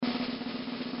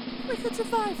We could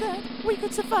survive that. We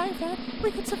could survive that.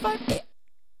 We could survive it.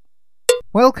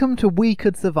 Welcome to We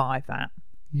Could Survive That,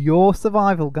 your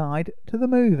survival guide to the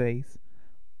movies.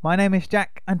 My name is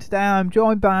Jack, and today I'm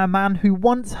joined by a man who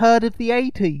once heard of the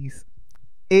 80's.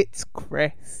 It's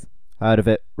Chris. Heard of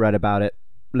it, read about it,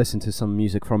 listened to some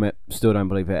music from it, still don't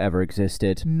believe it ever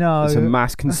existed. No. It's a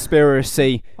mass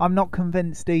conspiracy. I'm not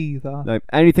convinced either. No,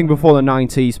 anything before the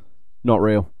 90s, not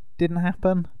real. Didn't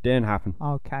happen? Didn't happen.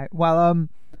 Okay. Well,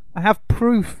 I have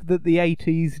proof that the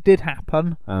 80's did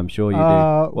happen. I'm sure you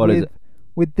do. What is it?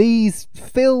 With these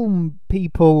film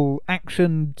people,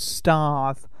 action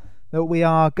stars, that we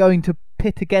are going to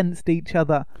pit against each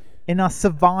other in a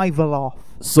survival off.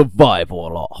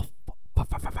 Survival off.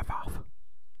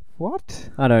 What?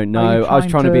 I don't know. I was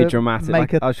trying to be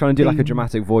dramatic. I was trying to do like a theme?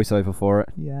 dramatic voiceover for it.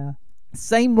 Yeah.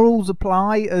 Same rules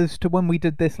apply as to when we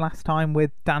did this last time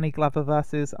with Danny Glover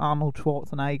versus Arnold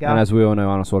Schwarzenegger. And as we all know,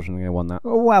 Arnold Schwarzenegger won that.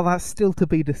 Well, that's still to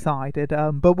be decided,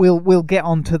 but we'll get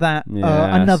onto that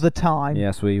Yes. another time.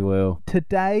 Yes, we will.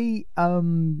 Today,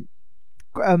 me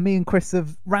and Chris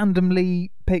have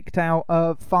randomly picked out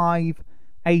 5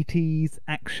 80's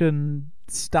action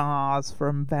stars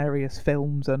from various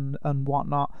films and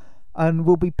whatnot, and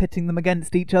we'll be pitting them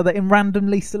against each other in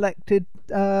randomly selected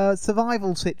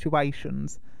survival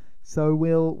situations. So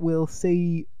we'll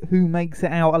see who makes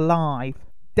it out alive.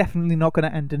 Definitely not going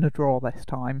to end in a draw this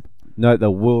time. No,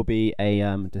 there will be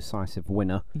a decisive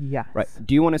winner. Yes. Right.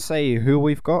 Do you want to say who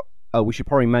we've got? We should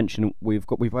probably mention we've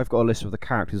both got a list of the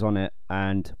characters on it,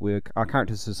 and our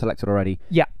characters are selected already.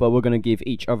 Yeah. But we're going to give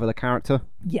each other the character.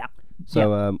 Yeah.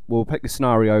 So we'll pick the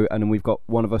scenario, and then we've got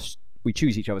one of us. We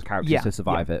choose each other's characters to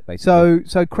survive it, basically.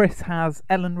 So Chris has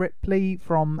Ellen Ripley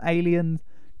from Aliens,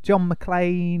 John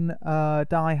McClane,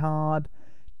 Die Hard,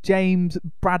 James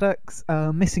Braddock's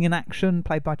Missing in Action,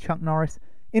 played by Chuck Norris,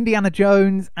 Indiana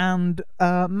Jones, and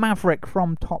Maverick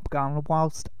from Top Gun,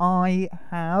 whilst I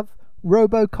have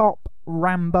RoboCop,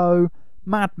 Rambo,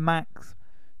 Mad Max,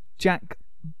 Jack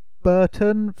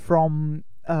Burton from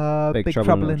Big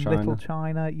Trouble in Little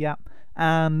China, yeah,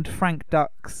 and Frank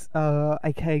Dux,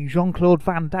 aka Jean-Claude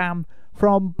Van Damme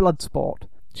from Bloodsport.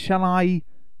 Shall I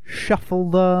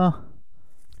shuffle the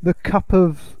cup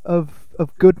of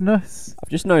goodness? I've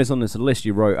just noticed on this list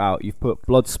you wrote out, you've put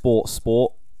Bloodsport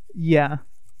Sport. Yeah.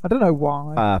 I don't know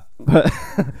why. But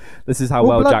this is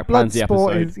how Jack plans the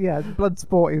episode.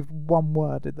 Bloodsport is one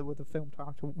word with the film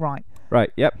title. Right.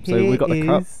 Right, yep. So we've got the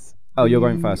cup. Oh, you're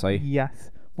going first, are you?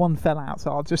 Yes. One fell out,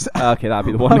 so I'll just... Okay, that'll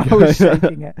be the one. I was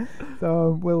shaking it.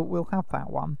 So we'll have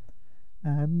that one.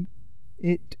 And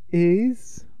it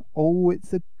is... Oh,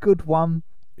 it's a good one.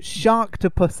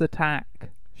 Sharktopus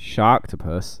Attack.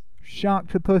 Sharktopus?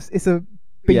 Sharktopus is a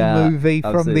B-movie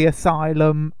from the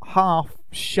asylum. Half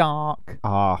shark.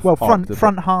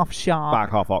 Front half shark.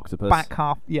 Back half octopus. Back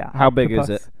half, yeah. How octopus. big is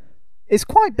it? It's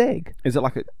quite big. Is it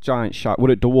like a giant shark?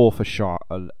 Would it dwarf a shark?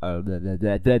 Would it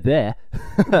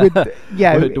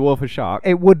dwarf a shark?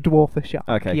 It would dwarf a shark.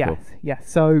 Okay, yes, cool.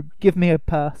 Yes. So give me a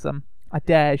person. I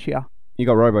dare you. You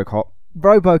got RoboCop.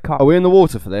 RoboCop. Are we in the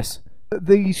water for this?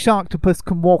 The Sharktopus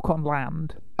can walk on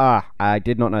land. I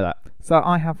did not know that. So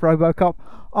I have RoboCop.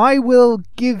 I will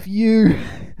give you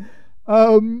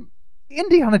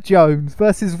Indiana Jones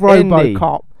versus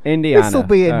RoboCop. Indiana. This will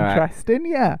be interesting,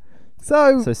 yeah.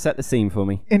 So set the scene for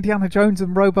me. Indiana Jones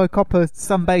and RoboCop are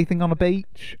sunbathing on a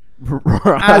beach.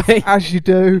 Right. As you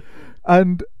do.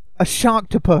 And a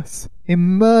Sharktopus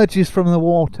emerges from the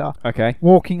water. Okay.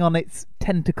 Walking on its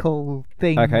tentacle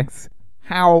things. Okay.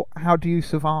 How do you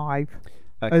survive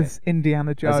as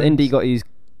Indiana Jones? Has Indy got his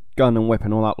gun and whip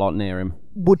and all that lot near him?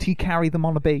 Would he carry them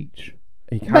on a beach?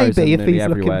 He carries Maybe them if he's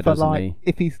everywhere, looking for doesn't he?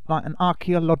 if he's like an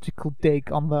archaeological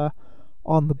dig on the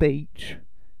beach,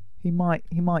 he might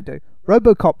do.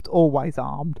 RoboCop's always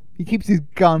armed. He keeps his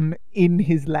gun in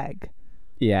his leg.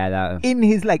 Yeah, in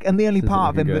his leg, and the only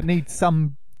part of him good. that needs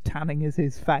some tanning is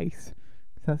his face.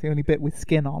 That's the only bit with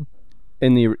skin on.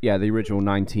 In the original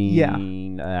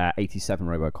 1987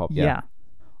 RoboCop. Yeah.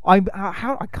 I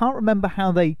can't remember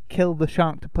how they kill the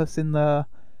Sharktopus in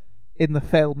the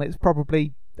film. It's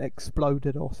probably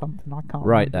exploded or something. I can't.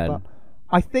 Right remember, then.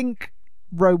 But I think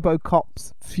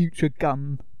RoboCop's future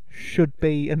gun should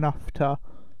be enough to.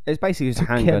 It's basically just a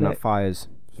handgun that fires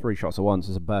 3 shots at once.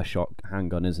 It's a burst shot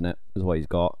handgun, isn't it? Is what he's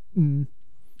got. Mm.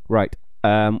 Right.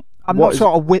 I'm not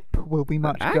sure a whip will be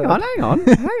much good. Hang on.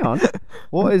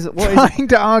 What is trying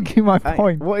to argue my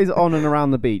point? What is on and around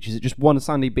the beach? Is it just one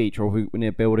sandy beach, or are we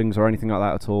near buildings or anything like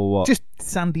that at all? What? Just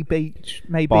sandy beach,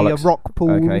 maybe Bollocks. a rock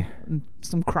pool, Okay. and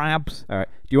some crabs. All right.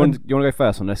 Do you want to go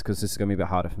first on this, because this is going to be a bit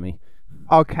harder for me?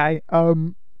 Okay. Are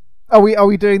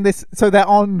we doing this? So they're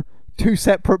on two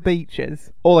separate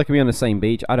beaches. Or they can be on the same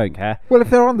beach. I don't care. Well, if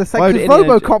they're on the same, Why because would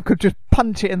Indiana RoboCop could just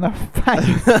punch it in the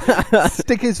face,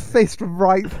 stick his fist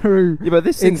right through. Yeah, but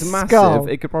this thing's its massive. skull.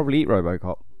 It could probably eat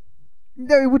RoboCop.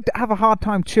 No, it would have a hard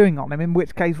time chewing on him. In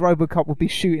which case, RoboCop would be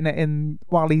shooting it in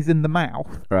while he's in the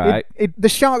mouth. Right. The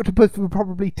Sharktopus would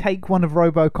probably take one of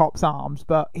RoboCop's arms,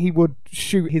 but he would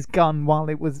shoot his gun while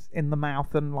it was in the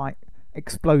mouth and like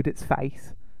explode its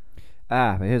face.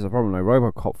 But here's the problem though.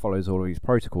 RoboCop follows all of these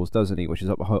protocols, doesn't he? Which is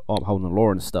upholding the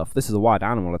law and stuff. This is a wild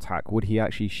animal attack. Would he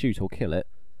actually shoot or kill it?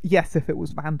 Yes, if it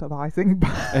was vandalising.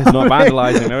 It's not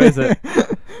vandalising, though, is it?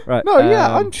 Right. No,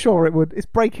 yeah, I'm sure it would. It's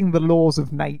breaking the laws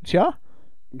of nature.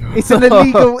 It's an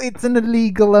illegal. It's an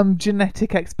illegal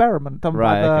genetic experiment done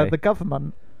by the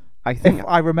government. I think if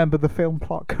I remember the film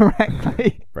plot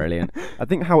correctly. Brilliant. I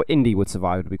think how Indy would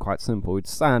survive would be quite simple. He'd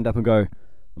stand up and go,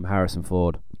 "I'm Harrison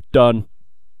Ford. Done."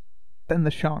 Then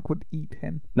the shark would eat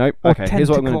him. Nope. Or Okay. Here's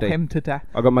what I'm going to do. him to death.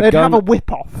 I got my They'd gun. have a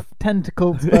whip off.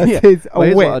 Tentacles versus Here's a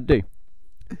whip. what I'd do.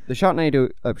 The Sharknado.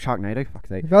 Fuck's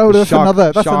sake. No, that's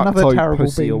another Sharktoad terrible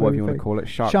pussy, B or whatever you movie. want to call it.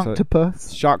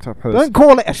 Sharktopus. Sharktopus. Don't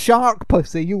call it a shark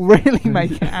pussy. You'll really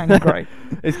make it angry.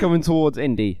 It's coming towards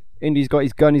Indy. Indy's got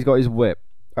his gun. He's got his whip.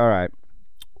 All right.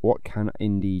 What can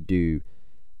Indy do?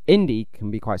 Indy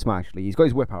can be quite smart, actually. He's got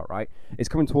his whip out, right? It's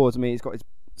coming towards me. He's got his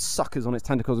suckers on its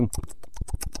tentacles and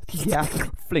Yeah.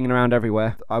 flinging around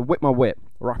everywhere. I whip my whip,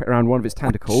 wrap it around one of its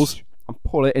tentacles, and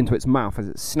pull it into its mouth as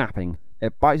it's snapping.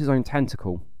 It bites its own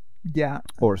tentacle. Yeah.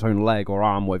 Or its own leg or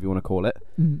arm, whatever you want to call it.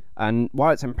 Mm. And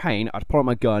while it's in pain, I'd pull out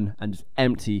my gun and just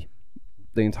empty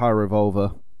the entire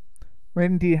revolver.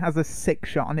 Indy has a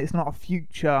 6-shot and it's not a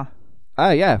future.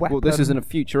 Oh, yeah. Well, this Weapon. isn't a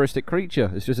futuristic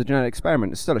creature. It's just a genetic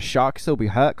experiment. It's still a shark. It'll still be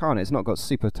hurt, can't it? It's not got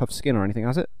super tough skin or anything,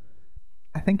 has it?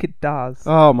 I think it does.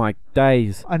 Oh, my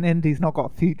days. And Indy's not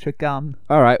got a future gun.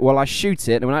 All right, well, I shoot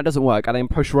it, and when that doesn't work, I then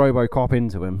push RoboCop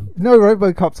into him. No,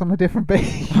 RoboCop's on a different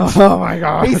beach. Oh, my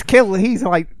God. He's killed. He's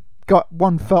like got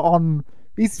 1 foot on.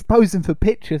 He's posing for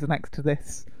pictures next to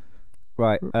this.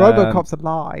 Right. RoboCop's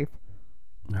alive.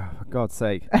 Oh, for God's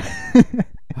sake.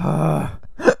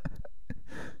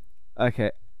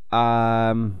 Okay.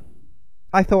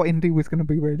 I thought Indy was going to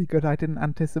be really good. I didn't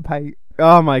anticipate.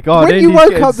 Oh my God! When you Indy's woke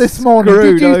getting up this morning,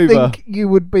 did screwed you over. think you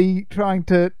would be trying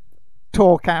to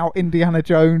talk out Indiana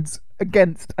Jones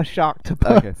against a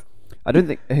Sharktopus? Okay. I don't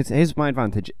think here's my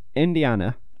advantage.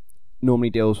 Indiana normally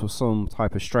deals with some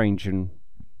type of strange and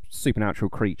supernatural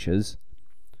creatures.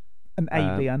 An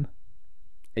alien.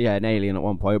 Yeah, an alien at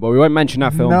one point, but we won't mention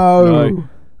that film.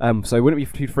 No. So I wouldn't be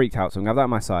too freaked out. So I'm gonna have that on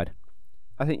my side.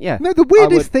 I think No, the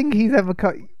weirdest thing he's ever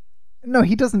cut. No,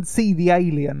 he doesn't see the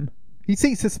alien. He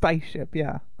sees a spaceship.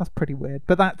 Yeah, that's pretty weird.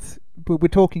 But we're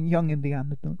talking young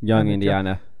Indiana. Young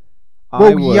Indiana.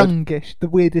 Well, youngish. The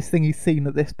weirdest thing he's seen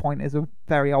at this point is a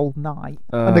very old knight,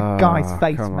 and the guy's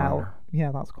face melt.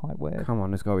 Yeah, that's quite weird. Come on,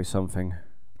 there's got to be something.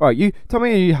 All right, you tell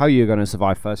me how you're going to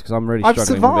survive first, because I'm really struggling. I've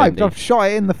survived. With Indy. I've shot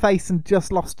it in the face and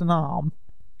just lost an arm.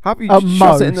 Have you At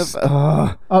shot it in most.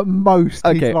 the? At most,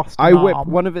 Okay, he's lost an I whip arm.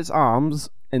 one of its arms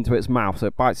into its mouth, so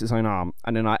it bites its own arm,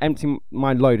 and then I empty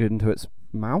my load into its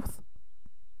mouth.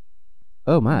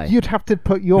 Oh my! You'd have to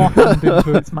put your hand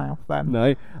into its mouth then.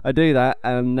 No, I do that,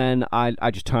 and then I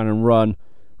just turn and run.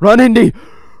 Run, Indy!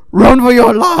 Run for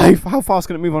your life! How fast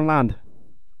can it move on land?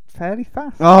 Fairly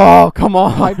fast. Oh, come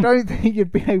on! I don't think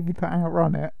you'd be able to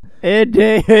outrun it.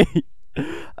 Indy!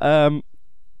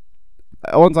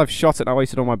 Once I've shot it and I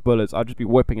wasted all my bullets, I'd just be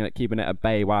whipping it, keeping it at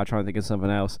bay while I try and think of something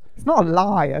else. It's not a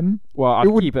lion. Well, I'd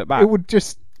keep it back. It would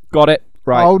just... Got it.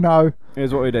 Right. Oh no.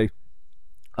 Here's what we do.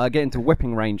 I get into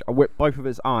whipping range. I whip both of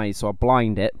its eyes, so I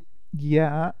blind it.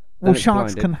 Yeah. Then Well, it's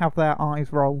sharks blinded. can have their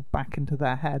eyes roll back into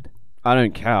their head. I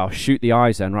don't care. I'll shoot the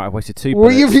eyes then. Right, I've wasted 2 Well,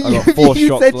 bullets. I've got 4 you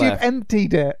shots said left. you've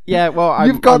emptied it. Yeah, well,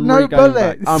 You've got I'm no really going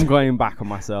back. bullets. I'm going back on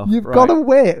myself. You've Right. got a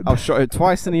whip. I've shot it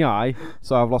twice in the eye,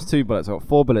 so I've lost 2 bullets. I've got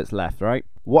 4 bullets left, right?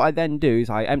 What I then do is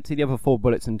I empty the other 4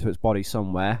 bullets into its body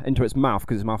somewhere, into its mouth,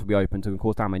 because its mouth will be open to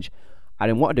cause damage. And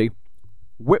then what I do,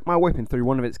 whip my whipping through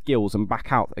one of its gills and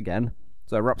back out again.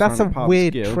 So it wraps That's around a part of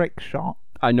weird its gill. trick shot.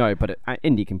 I know, but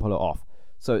Indy can pull it off.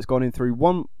 So it's gone in through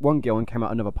one gill and came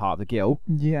out another part of the gill.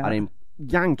 Yeah. And then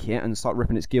yank it and start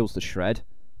ripping its gills to shreds.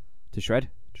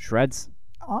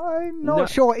 I'm not No,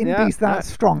 sure Indy's yeah, that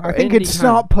strong. I think Indy it'd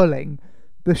start pulling.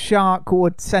 The shark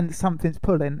would sense something's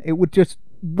pulling. It would just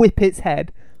whip its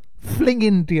head, fling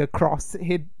Indy across,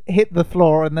 hit the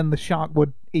floor, and then the shark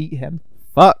would eat him.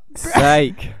 Fuck's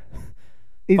sake.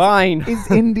 Fine.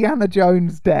 Is Indiana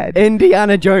Jones dead?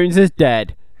 Indiana Jones is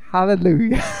dead.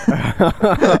 Hallelujah.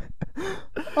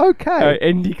 Okay.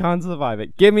 Indy can't survive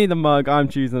it. Give me the mug. I'm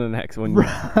choosing the next one.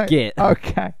 Right. Get.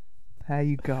 Okay. There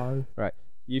you go. Right.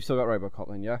 You've still got Robocop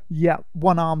then, yeah? Yeah,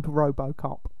 one-armed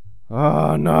Robocop.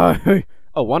 Oh, no.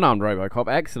 Oh, one-armed Robocop.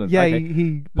 Excellent. Yeah, okay.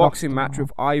 he Boxing lost match an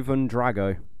with Ivan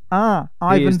Drago. arm. He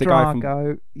Ivan is the guy from,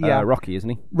 Drago. Yeah, Rocky, isn't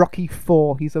he? Rocky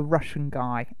 4. He's a Russian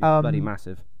guy. He's bloody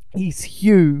massive. He's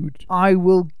huge. I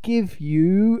will give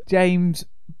you James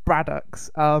Braddock's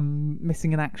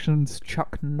missing in action's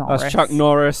Chuck Norris. That's Chuck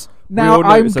Norris. Now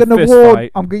I'm going to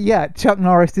warn. Yeah, Chuck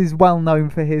Norris is well known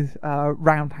for his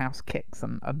roundhouse kicks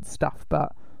and stuff,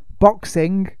 but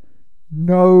boxing,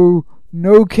 no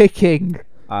kicking. It's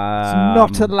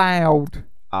not allowed.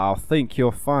 I think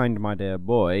you'll find, my dear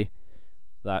boy,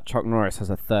 that Chuck Norris has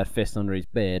a third fist under his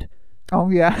beard. Oh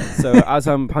yeah. So as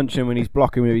I'm punching him and he's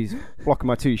blocking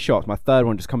my 2 shots, my third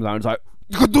one just comes out and it's like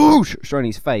kadoosh, straight in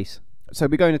his face. So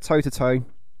we're going to toe to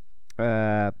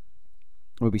toe.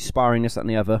 We'll be sparring this, that, and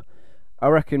the other. I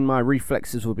reckon my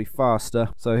reflexes will be faster.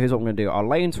 So here's what I'm going to do. I'll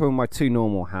lay into him my 2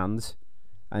 normal hands,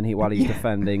 and while he's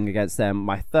defending against them,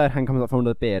 my third hand comes up from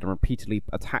under the beard and repeatedly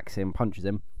attacks him, punches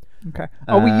him. Okay.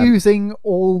 Are we using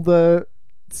all the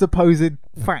supposed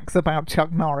facts about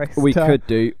Chuck Norris? We could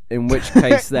do. In which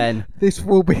case, then this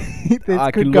will be. I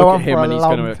could can go look on at him for and a he's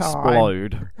long going to time.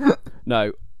 explode.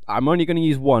 No. I'm only going to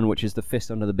use one, which is the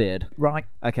fist under the beard. Right.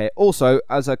 Okay. Also,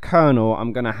 as a colonel,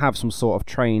 I'm going to have some sort of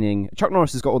training. Chuck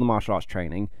Norris has got all the martial arts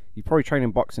training. He's probably trained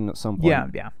in boxing at some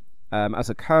point. Yeah. As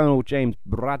a Colonel James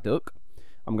Braddock,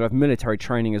 I'm going to have military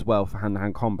training as well for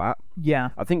hand-to-hand combat. Yeah.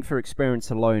 I think for experience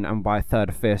alone and by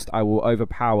third fist, I will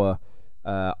overpower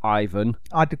Ivan.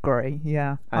 I'd agree,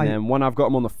 yeah. And then when I've got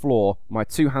him on the floor, my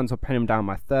 2 hands will pin him down,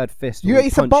 my third fist will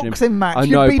It's a punching boxing him. match. I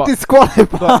know, You'd be but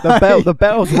disqualified. the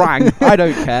bells rang. I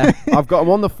don't care. I've got him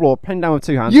on the floor, pinned down with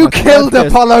 2 hands. You My killed third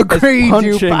fist Apollo is Creed,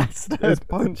 you bastard. Is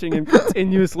punching him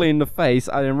continuously in the face.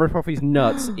 I then rip off his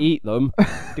nuts, eat them,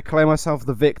 declare myself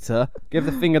the victor, give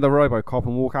the finger the Robocop,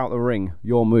 and walk out the ring.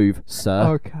 Your move, sir.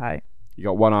 Okay. You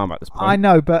got 1 arm at this point. I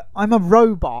know, but I'm a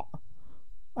robot.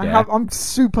 I'm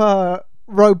super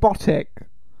robotic.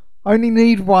 I only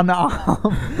need 1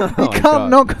 arm. He can't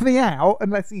knock me out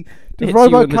unless he. Does Hits you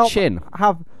in the Robocop chin.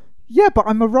 have? Yeah, but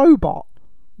I'm a robot.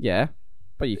 Yeah,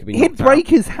 but you could be. He'd knocked break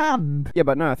out. his hand. Yeah,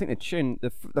 but no, I think the chin,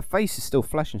 the face is still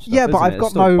flesh and stuff. Yeah, but isn't I've it? got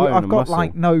It's still bone I've and got muscle.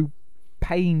 like no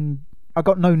pain. I've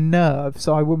got no nerve,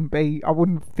 so I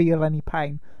wouldn't feel any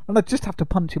pain. And I'd just have to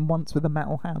punch him once with a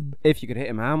metal hand. If you could hit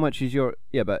him, how much is your?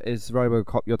 Yeah, but is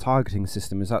Robocop your targeting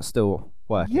system? Is that still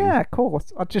working? Yeah, of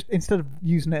course. I'd just, instead of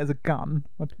using it as a gun,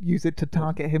 I'd use it to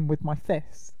target him with my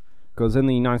fists. Because in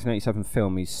the 1987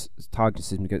 film, his targeting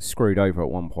system gets screwed over at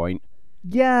one point.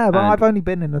 Yeah, but And- I've only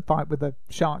been in a fight with a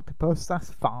sharktopus. That's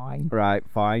fine. Right,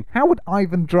 fine. How would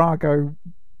Ivan Drago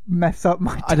mess up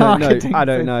my I don't targeting know. I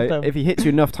don't know. system? If he hits you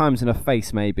enough times in the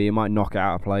face, maybe it might knock it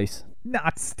out of place. No,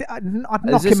 I'd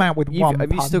knock him out with one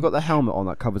Have you punch. still got the helmet on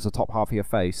that covers the top half of your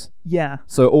face? Yeah,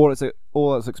 So all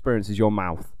it's experienced is your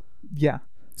mouth. yeah.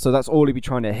 So that's all he'd be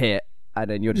trying to hit, and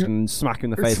then you're just going to smack him in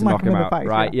the face and Smack knock him him in the out. face,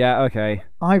 Right? Yeah. Okay.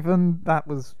 Ivan, that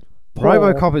was poor.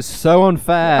 Robocop is so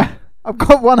unfair. I've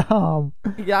got 1 arm.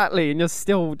 Exactly, and you're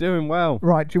still doing well.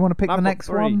 Right, do you want to pick I've the got next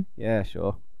 3. one? Yeah,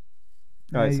 sure.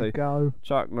 There Right, you so go.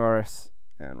 Chuck Norris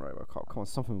and Robocop. Come on,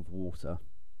 something with water.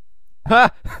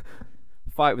 Ha!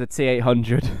 Fight with a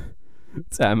T-800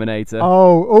 Terminator.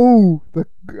 Oh, the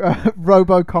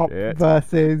Robocop Shit.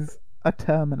 versus a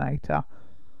Terminator.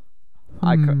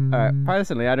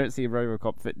 Personally, I don't see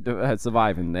Robocop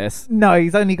surviving this. No,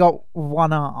 he's only got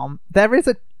 1 arm. There is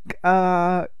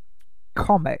a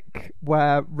comic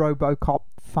where Robocop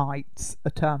fights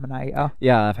a Terminator.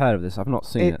 Yeah, I've heard of this. I've not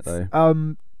seen it though.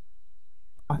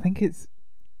 I think it's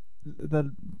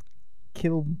the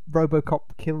Robocop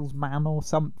kills man or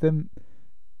something.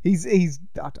 He's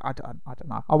I don't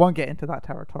know. I won't get into that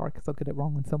territory because I'll get it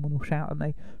wrong and someone will shout at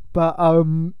me. But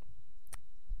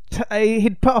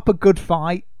he'd put up a good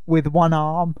fight with 1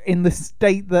 arm. In the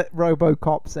state that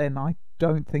Robocop's in, I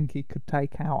don't think he could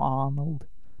take out Arnold.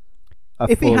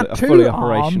 If he had 2 fully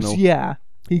arms, operational. yeah,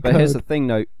 he But could. here's the thing,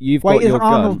 though. You've Wait, got is your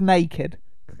Arnold gun. naked?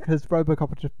 Because Robocop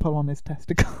would just pull on his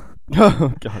testicle.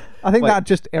 Oh god. I think Wait, that'd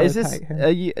just Is irritate this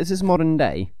him. is this modern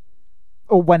day?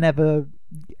 Or whenever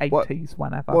 80s,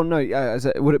 whenever. Well, no.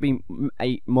 Would it be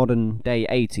modern day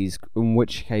 80s? In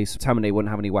which case, Terminator wouldn't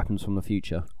have any weapons from the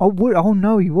future. Oh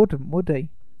no, he wouldn't, would he?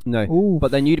 No. Oof.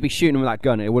 But then you'd be shooting him with that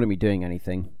gun, and it wouldn't be doing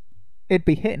anything. It'd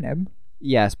be hitting him.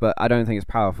 Yes, but I don't think it's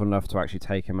powerful enough to actually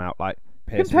take him out. Like,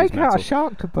 You can pierce his take out a metal.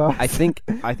 sharktopus. I think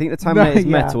the Terminator's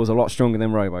yeah. metal was a lot stronger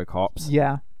than Robocop's.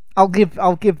 Yeah, I'll give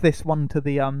this one to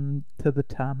the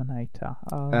Terminator.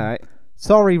 Alright,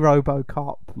 Sorry,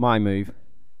 Robocop. my move.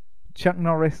 Chuck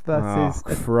Norris versus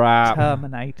Oh, crap.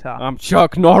 Terminator. I'm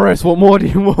Chuck Norris. What more do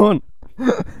you want?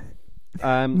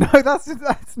 No,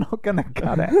 that's not gonna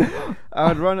cut it. I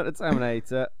would run at the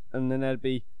Terminator, and then there'd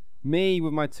be me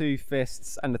with my 2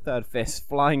 fists and the third fist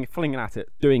flinging at it,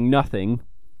 doing nothing.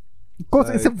 Of course,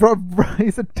 it's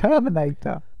a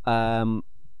Terminator.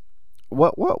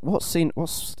 What scene?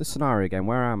 What's the scenario again?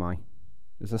 Where am I?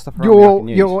 Is there stuff around me I can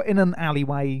use? You're in an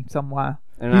alleyway somewhere.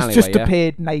 He's just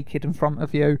appeared naked in front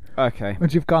of you. Okay.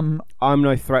 And you've gone. I'm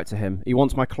no threat to him. He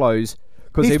wants my clothes.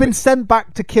 He's been sent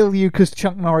back to kill you because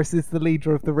Chuck Norris is the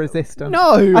leader of the resistance.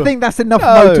 No! I think that's enough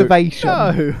motivation.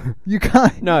 No! You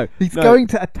can't. No. He's going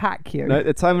to attack you. No,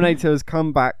 the Terminator has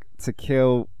come back to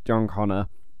kill John Connor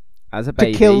as a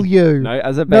baby. To kill you. No,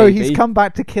 as a baby. No, he's come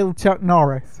back to kill Chuck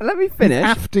Norris. Let me finish. He's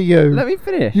after you. Let me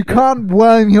finish. You can't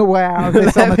worm your way out of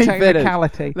this on a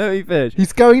technicality. Let me finish.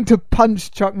 He's going to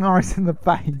punch Chuck Norris in the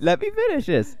face. Let me finish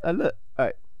this. Look.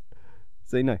 Alright.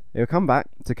 So, no. He'll come back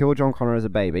to kill John Connor as a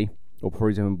baby. Or before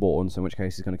he's even born, so in which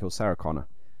case he's going to kill Sarah Connor.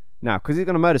 Now, because he's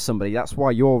going to murder somebody, that's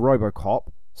why your Robocop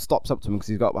stops up to him, because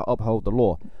he's got to uphold the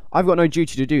law. I've got no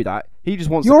duty to do that. He just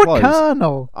wants the clothes. You're a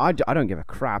colonel. I don't give a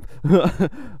crap.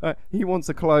 He wants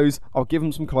the clothes. I'll give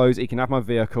him some clothes. He can have my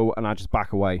vehicle, and I just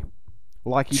back away.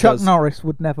 Like he Chuck does. Norris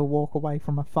would never walk away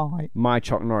from a fight. My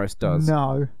Chuck Norris does.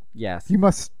 No. Yes. You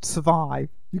must survive.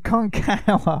 You can't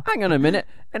cower. Hang on a minute.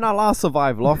 In our last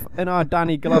survival off, in our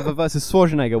Danny Glover versus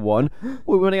Schwarzenegger one,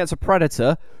 we went against a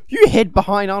Predator. You hid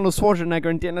behind Arnold Schwarzenegger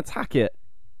and didn't attack it.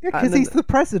 Yeah, because he's the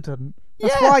president.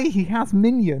 That's why he has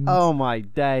minions. Oh my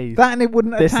days. That and it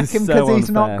wouldn't attack him because he's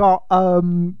not got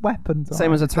weapons on.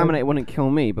 Same as a Terminator wouldn't kill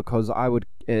me because I would...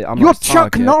 You're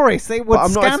Chuck Norris. It would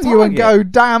scan you and go,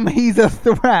 damn, he's a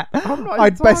threat.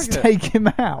 I'd best take him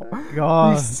out.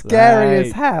 God, he's scary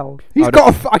as hell. He's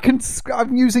got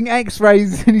I'm using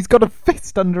x-rays and he's got a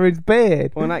fist under his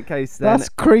beard. Well, in that case then... That's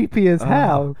creepy as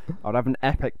hell. I'd have an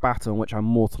epic battle in which I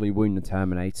mortally wound the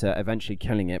Terminator, eventually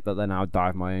killing it, but then I would die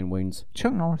of my own wounds.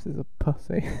 Chuck Norris is a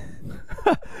pussy.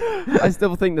 I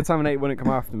still think the Terminator wouldn't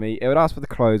come after me. It would ask for the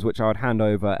clothes, which I would hand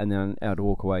over, and then I'd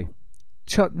walk away.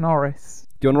 Chuck Norris.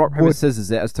 Do you want to rock, paper, scissors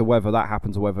it as to whether that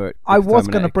happens or whether it... I was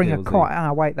going to bring a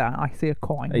coin. Wait there. I see a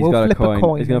coin. He's we'll got flip a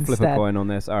coin. He's going to flip a coin on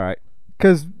this. All right.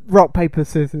 Because rock, paper,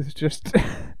 scissors just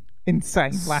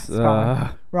insane last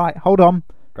time. Right, hold on.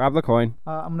 Grab the coin.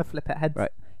 I'm going to flip it. Heads.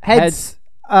 Right. Heads.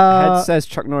 Heads says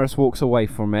Chuck Norris walks away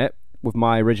from it with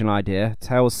my original idea.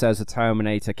 Tails says the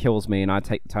Terminator kills me and I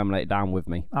take the Terminator down with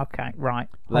me. Okay, right.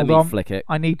 Let me flick it.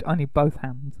 I need both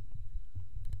hands.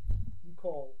 You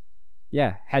call.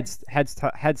 Yeah, heads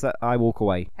that I walk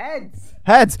away.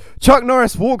 Heads. Chuck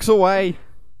Norris walks away.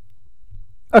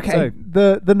 Okay,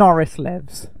 so, the Norris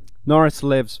lives. Norris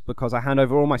lives because I hand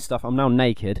over all my stuff. I'm now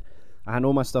naked. I hand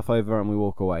all my stuff over and we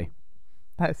walk away.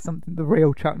 That's something the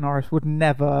real Chuck Norris would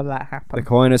never let happen. The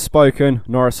coin has spoken.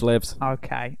 Norris lives.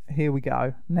 Okay, here we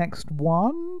go. Next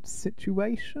one.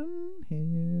 Situation.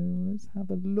 Here, let's have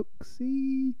a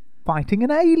look-see. Fighting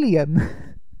an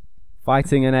alien.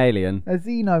 Fighting an alien. A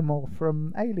xenomorph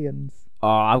from Aliens. Oh,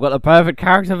 I've got the perfect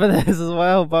character for this as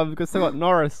well, but I've still got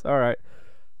Norris. Alright.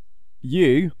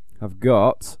 You have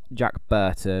got Jack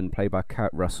Burton, played by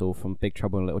Kurt Russell from Big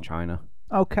Trouble in Little China.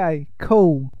 Okay,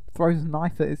 cool. Throws a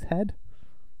knife at his head.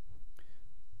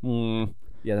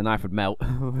 Yeah, the knife would melt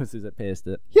as soon as it pierced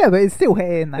it. Yeah, but it's still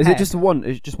here in the head. Is it just one?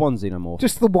 Is it just one xenomorph?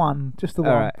 Just the one. All one.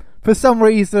 Right. For some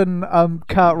reason,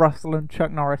 Kurt Russell and Chuck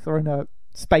Norris are in a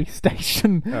space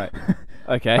station. Right.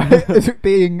 Okay.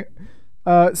 Being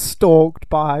stalked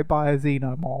by a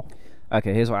xenomorph.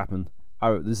 Okay, here's what happened.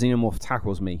 The xenomorph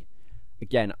tackles me.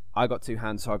 Again, I got two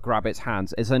hands, so I grab its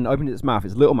hands. It's then opened its mouth.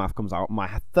 Its little mouth comes out.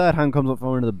 My third hand comes up from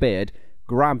under the beard,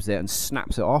 grabs it, and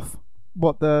snaps it off.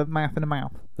 What, the mouth in the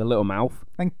mouth? The little mouth.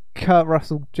 Then Kurt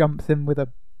Russell jumps in with a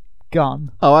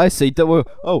gun. Oh, I see. So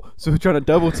we're trying to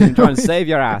double team, trying to save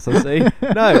your ass, I see.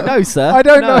 No, sir. I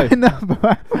don't know enough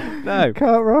about No.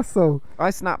 Kurt Russell. I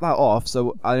snap that off,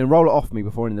 so I then roll it off me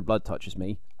before any of the blood touches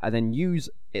me. I then use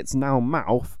its now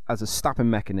mouth as a stabbing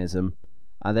mechanism.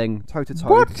 And then toe-to-toe.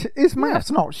 What? His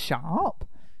mouth's not sharp.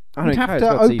 You'd have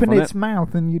to open its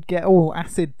mouth and you'd get all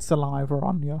acid saliva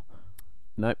on you.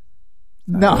 Nope.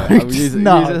 No, I would use it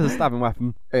as a stabbing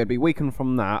weapon. It'd be weakened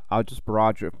from that. I'd just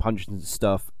barrage it with punches and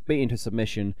stuff, beat it into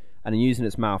submission, and then using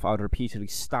its mouth, I would repeatedly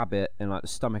stab it in like the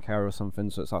stomach area or something,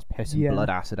 so it starts pissing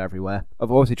blood acid everywhere.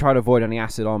 I've obviously tried to avoid any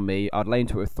acid on me. I'd lay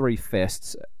into it with 3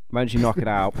 fists, eventually knock it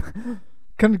out.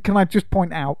 Can I just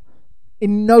point out,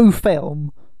 in no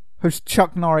film has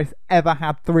Chuck Norris ever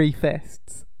had 3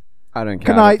 fists? I don't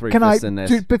care. Can I? In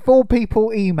this. Before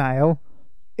people email,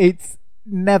 it's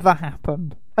never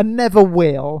happened and never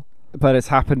will. But it's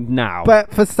happened now.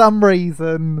 But for some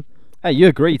reason, Hey, you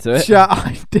agree to it. Sure,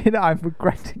 I did. I'm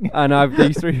regretting it. And I've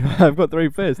got 3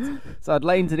 fists. So I'd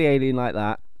lay into the alien like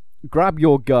that, grab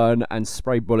your gun and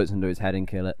spray bullets into his head and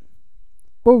kill it.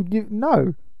 Well,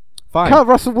 no. Fine. Kurt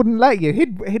Russell wouldn't let you.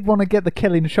 He'd want to get the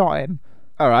killing shot in.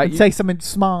 All right. And say something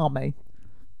smarmy.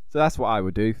 So that's what I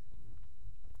would do.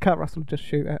 Kurt Russell would just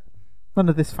shoot it. None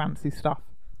of this fancy stuff.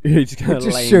 You're just going to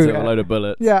Just lay shoot into it. a load of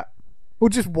bullets. Yeah. Or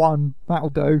just one. That'll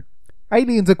do.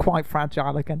 Aliens are quite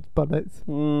fragile against bullets.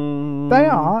 They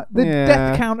are. The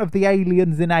death count of the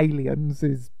aliens in Aliens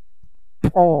is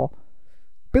poor.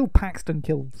 Bill Paxton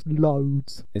kills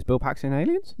loads. Is Bill Paxton in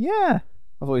Aliens? Yeah.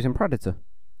 I thought he was in Predator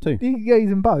too. Yeah,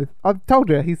 he's in both. I've told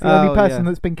you, he's the only person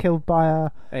that's been killed by an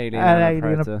Alien alien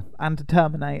Predator. and a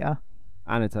Terminator.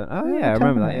 Oh yeah, I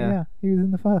remember that. Yeah. He was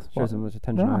in the first one. Shows how much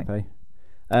attention Right. I pay.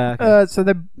 Okay. So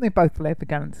they both live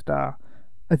against a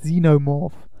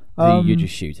xenomorph. You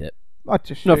just shoot it. I'd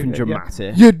just shoot Nothing it, yeah.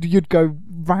 dramatic. You'd go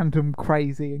random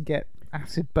crazy and get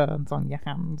acid burns on your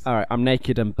hands. All right, I'm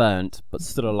naked and burnt, but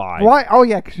still alive. Right? Oh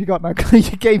yeah, because you got no. You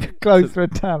gave your clothes to a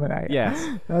Terminator.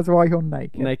 Yes. That's why you're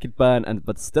naked. Naked, burnt,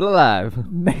 but still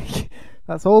alive. Naked.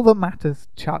 That's all that matters,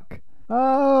 Chuck.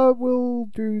 We'll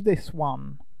do this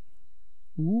one.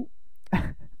 Ooh.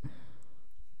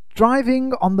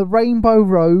 Driving on the Rainbow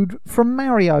Road from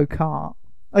Mario Kart.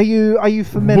 Are you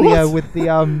familiar What? with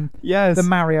the Yes. the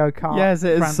Mario Kart? Yes,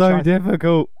 it is so franchise?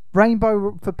 difficult.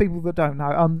 Rainbow, for people that don't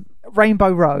know,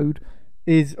 Rainbow Road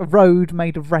is a road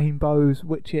made of rainbows,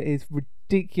 which it is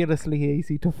ridiculously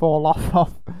easy to fall off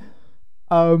of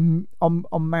on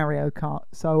Mario Kart.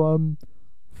 So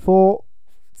for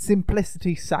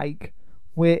simplicity's sake,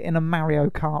 we're in a Mario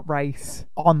Kart race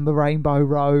on the Rainbow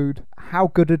Road. How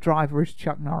good a driver is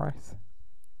Chuck Norris?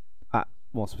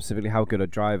 More specifically, how good a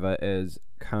driver is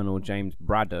Colonel James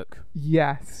Braddock?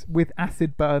 Yes, with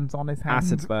acid burns on his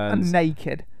hands. Acid burns. And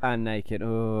naked. And naked.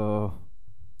 Oh.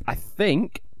 I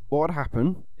think what would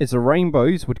happen is the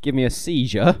rainbows would give me a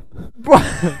seizure.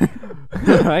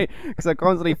 Right? Because they're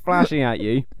constantly flashing at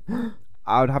you.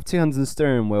 I would have 2 hands on the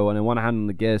steering wheel and then 1 hand on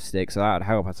the gear stick, so that would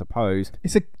help, I suppose.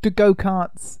 Do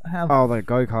go-karts have... Oh, they're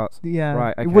go-karts. Yeah.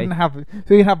 Right, okay. You wouldn't have...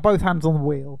 So you'd have both hands on the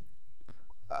wheel.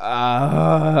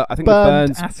 I think Burned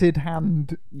the burns... acid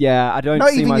hand. Yeah, I don't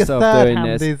Not see even myself your third doing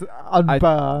hand this. is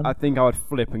unburned. I think I would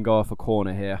flip and go off a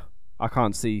corner here. I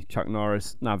can't see Chuck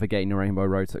Norris navigating the Rainbow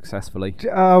Road successfully.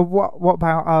 What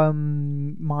about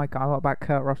my guy? What about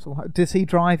Kurt Russell? Does he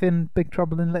drive in Big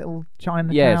Trouble in Little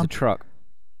Chinatown? Yeah, it's a truck.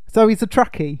 So he's a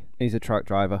truckie He's a truck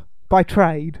driver. by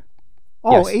trade.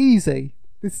 Oh, Yes. easy.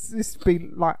 This would be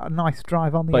like a nice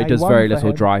drive on the But he does A1 very for little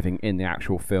him. driving in the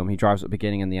actual film. He drives at the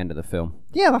beginning and the end of the film.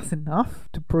 Yeah, that's enough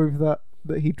to prove that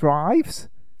he drives.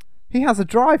 He has a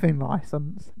driving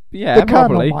license. Yeah, The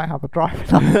probably. Colonel might have a driving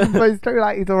license, but it's too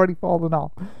late. He's already fallen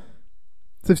off.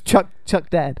 So is Chuck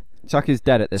dead? Chuck is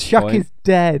dead at this Chuck point. is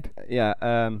dead, Yeah.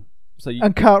 So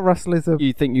and Kurt Russell is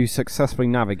you think you successfully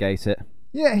navigate it?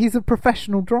 yeah, he's a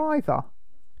professional driver.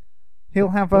 He'll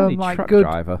have Bloody like truck good,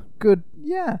 driver.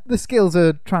 yeah. The skills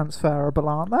are transferable,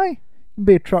 aren't they? You can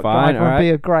be a truck Fine, driver and alright. be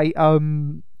a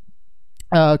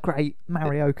great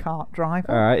Mario Kart driver.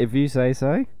 All right, if you say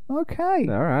so. Okay,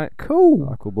 All right. cool.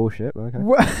 I call bullshit. But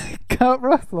okay. Kurt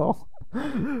Russell,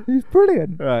 he's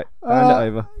brilliant. All right, hand it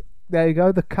over. There you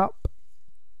go, the cup.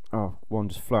 Oh, one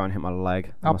just flew out and hit my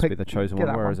leg. I'll Must pick- be the chosen get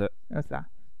one. that Where one. is it? What's that?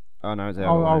 Oh no, it's the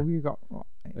Oh, other one. you got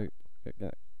Yeah.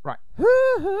 right.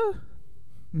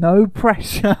 No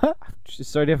pressure. It's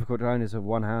so difficult to own this with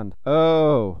one hand.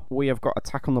 Oh, we have got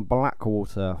Attack on the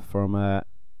Blackwater from.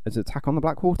 Is it Attack on the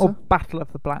Blackwater? Or Battle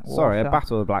of the Blackwater. Sorry, a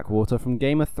Battle of the Blackwater from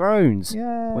Game of Thrones.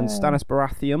 Yeah. When Stannis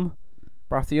Baratheon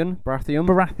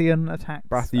Baratheon attacks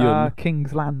Baratheon.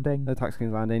 King's Landing. attacks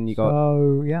King's Landing. You got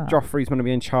So yeah. Joffrey's going to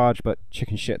be in charge, but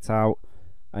chicken shit's out,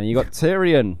 and you got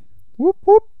Tyrion. Whoop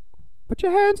whoop. Put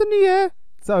your hands in the air.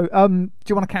 So do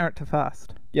you want a character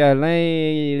first? Yeah,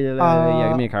 yeah,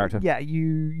 give me a character. Yeah,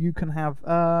 you can have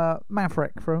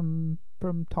Maverick from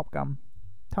Top Gun.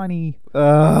 Tiny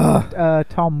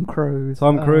Tom Cruise.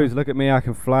 Tom Cruise, look at me, I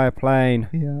can fly a plane.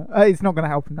 Yeah, it's not going to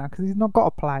help him now because he's not got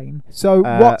a plane. So,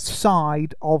 what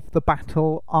side of the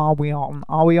battle are we on?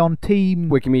 Are we on team?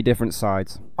 We can be different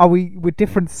sides. Are we with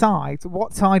different sides?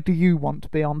 What side do you want to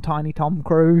be on, Tiny Tom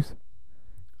Cruise?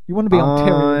 You want to be on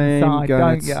Tyrion's side, don't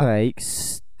I'm you? going to take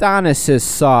Stannis'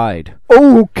 side.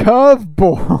 Oh,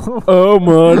 curveball! Oh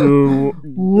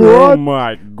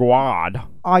my god.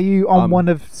 Are you on one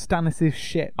of Stannis'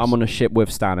 ships? I'm on a ship with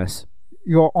Stannis.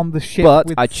 You're on the ship But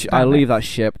with I Stannis. leave that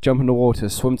ship, jump in the water,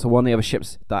 swim to one of the other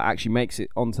ships that actually makes it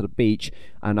onto the beach,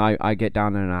 and I get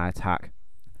down there and I attack.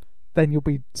 Then you'll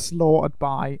be slaughtered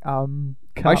by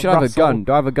I should have a gun.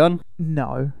 Do I have a gun?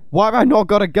 No. Why have I not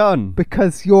got a gun?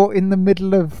 Because you're in the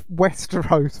middle of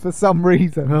Westeros for some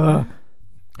reason.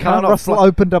 Kurt Russell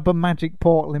opened up a magic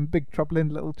portal in Big Trouble in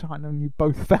Little China and you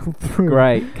both fell through.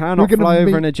 Great. Can I not fly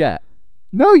over in a jet?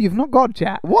 No, you've not got a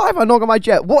jet. Why have I not got my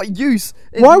jet? What use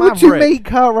is Why Maverick? would you meet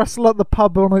Kurt Russell at the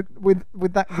pub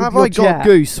with that? Have with I your got jet?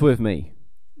 Goose with me?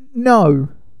 No.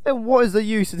 Then what is the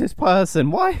use of this person?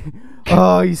 Why?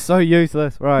 Oh, he's so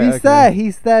useless. Right. He's okay. there.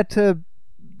 He's there to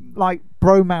like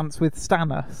bromance with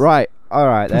Stannis. Right. All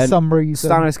right. For then. some reason.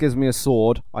 Stannis gives me a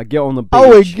sword. I get on the beach.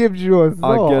 Oh, he gives you a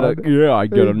sword. I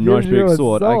get a nice big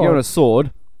sword. I get on a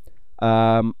sword.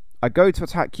 I go to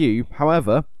attack you.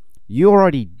 However, you're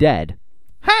already dead.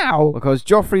 How? Because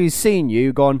Joffrey's seen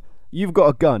you, gone, you've got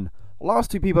a gun. The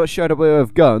last two people that showed up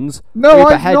with guns, No, we I've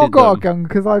beheaded not got them. a gun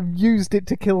because I've used it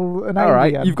to kill an All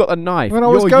right, alien. you've got the knife. When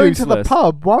I You're was going useless. to the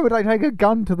pub, why would I take a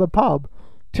gun to the pub?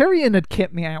 Tyrion had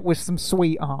kit me out with some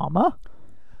sweet armour.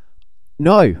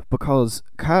 No, because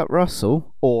Kurt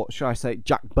Russell, or should I say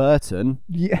Jack Burton,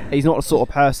 Yeah. he's not the sort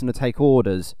of person to take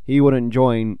orders. He wouldn't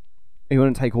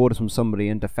take orders from somebody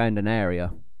and defend an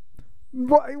area.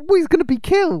 What, he's going to be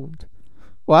killed.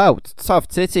 Wow, tough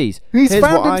titties. He's Here's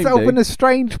found what himself I do. in a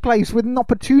strange place with an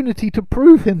opportunity to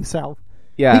prove himself.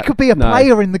 Yeah, He could be a no,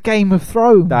 player in the Game of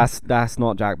Thrones. That's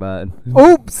not Jack Burton.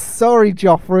 Oops, sorry,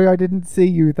 Joffrey, I didn't see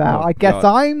you there. Oh, I guess God.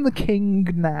 I'm the king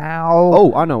now.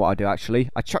 Oh, I know what I do actually.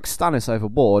 I chuck Stannis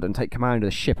overboard and take command of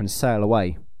the ship and sail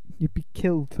away. You'd be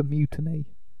killed for mutiny.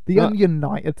 The No. Onion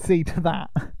Knight would see to that.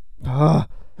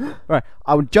 Right,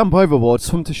 I would jump overboard,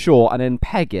 swim to shore, and then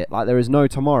peg it like there is no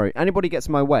tomorrow. Anybody gets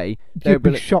in my way, they You'd would be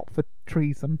be like, shot for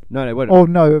treason. no, they wouldn't. Or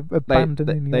no,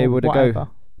 abandoning they you or would go. whatever.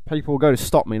 People would go to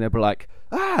stop me, and they'd be like,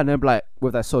 and they'd be like,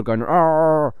 with their sword going,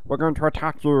 "Arr, we're going to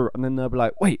attack you," and then they'll be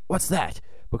like, wait, what's that?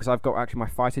 Because I've got actually my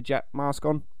fighter jet mask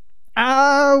on.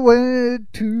 I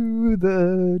went to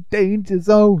the danger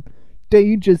zone.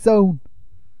 Danger zone.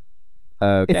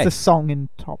 Okay, It's a song in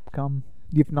Top Gun.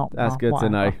 You've not. that's good to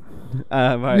know. You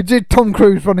Right. did Tom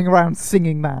Cruise running around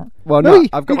singing that. Well, no, he-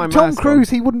 I've got my Tom mask Cruise,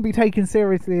 he wouldn't be taken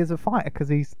seriously as a fighter because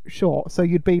he's short. So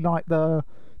you'd be like the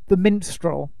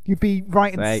minstrel. You'd be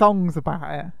writing Say. songs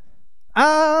about it.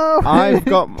 Oh, I've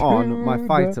got on to my the-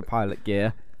 fighter pilot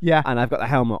gear, Yeah. and I've got the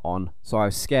helmet on, so I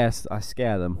scare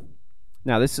them.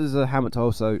 Now, this is a helmet to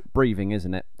also breathing,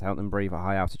 isn't it? To help them breathe at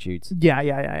high altitudes.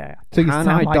 Yeah. So you Can sound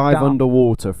I like dive Darth.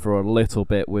 underwater for a little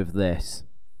bit with this?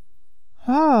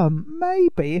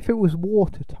 Maybe if it was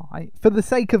watertight, for the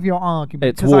sake of your argument.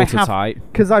 It's watertight.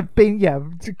 Because I've been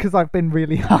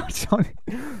really harsh on it.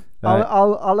 Right.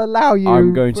 I'll allow you.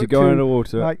 I'm going to go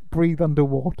underwater like breathe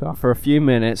underwater, for a few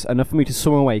minutes, enough for me to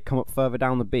swim away, come up further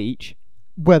down the beach,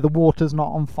 where the water's not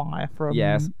on fire from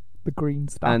Yes. the green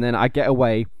stuff. and then I get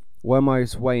away, worm my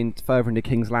way further into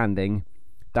King's Landing,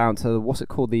 down to, what's it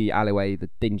called, the alleyway, the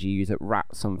dingy, is it Rat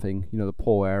something? You know, the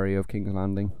poor area of King's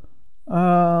Landing.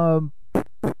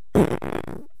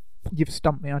 You've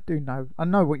stumped me. I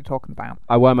know what you're talking about.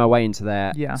 I worm my way into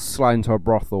there, Yeah. slide into a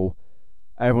brothel.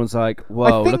 Everyone's like,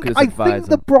 whoa, look at this I advisor. think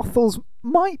the brothels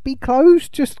might be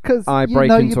closed just because I you break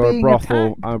know into you're a being brothel.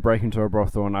 attacked. I break into a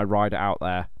brothel and I ride it out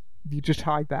there. You just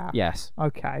hide there. Yes.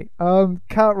 Okay.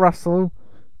 Kurt Russell.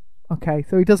 Okay,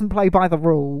 so he doesn't play by the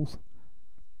rules.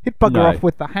 He'd bugger No. off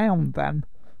with the Hound then,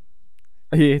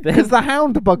 Yeah, because the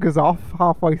Hound buggers off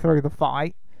halfway through the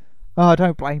fight. Oh, I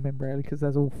don't blame him really, because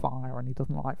there's all fire and he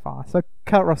doesn't like fire. So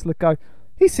Kurt Russell would go,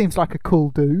 he seems like a cool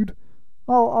dude.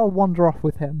 I'll wander off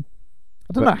with him.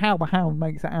 I don't know how the Hound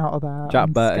makes it out of there. Jack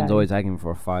Burton's unscathed. always egging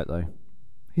for a fight, though.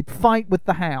 He'd fight with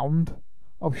the Hound.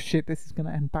 Oh shit, this is going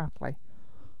to end badly.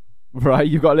 Right,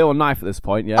 you've got a little knife at this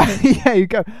point, yeah? Yeah, you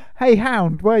go, hey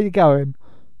Hound, where are you going?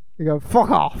 You go, fuck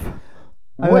off.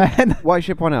 And then, Why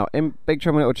should I point out, in Big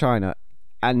Trouble in Little China,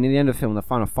 and in the end of the film, the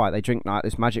final fight, they drink like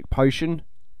this magic potion.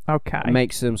 okay. It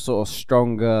makes them sort of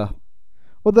stronger.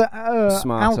 Well, the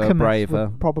Smarter, alchemist braver.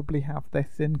 would probably have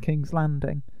this in King's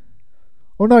Landing.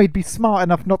 Oh no, he'd be smart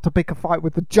enough not to pick a fight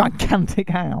with the gigantic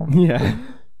Hound. Yeah.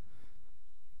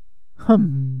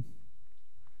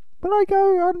 But I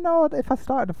don't know, if I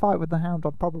started a fight with the Hound,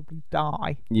 I'd probably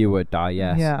die. You would die,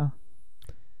 yes. Yeah.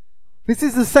 This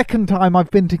is the second time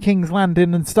I've been to King's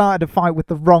Landing and started a fight with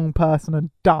the wrong person and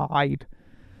died.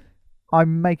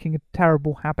 I'm making a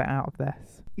terrible habit out of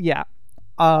this. Yeah.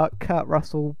 Kurt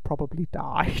Russell probably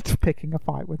died picking a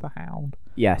fight with a Hound.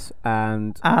 Yes,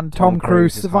 and Tom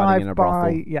Cruise is hiding in survived a brothel.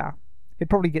 by... Yeah. He'd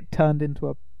probably get turned into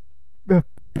a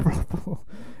brothel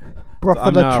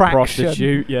I'm now a attraction.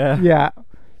 prostitute, yeah. Yeah.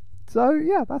 So,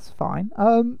 yeah, that's fine.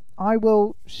 I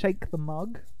will shake the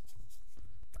mug.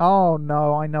 Oh,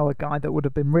 no, I know a guy that would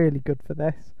have been really good for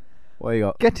this. What you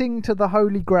got? Getting to the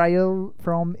Holy Grail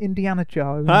from Indiana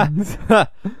Jones.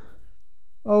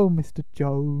 Oh, Mr.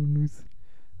 Jones.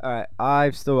 Alright,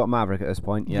 I've still got Maverick at this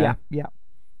point, yeah? Yeah.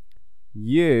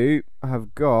 You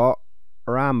have got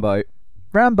Rambo.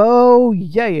 Rambo,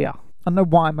 yeah. I know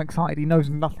why I'm excited. He knows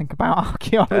nothing about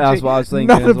archaeology. That's what I was thinking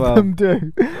None as well. of them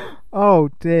do. Oh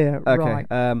dear. Okay,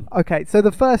 Right. Okay. So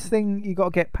the first thing you got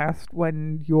to get past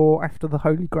when you're after the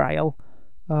Holy Grail,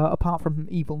 apart from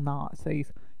evil Nazis,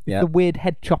 is Yep. the weird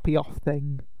head choppy off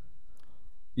thing.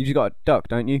 You just got a duck,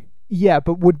 don't you? Yeah,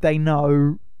 but would they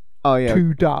know Oh yeah.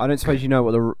 to duck? I don't suppose you know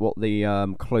what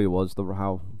the clue was,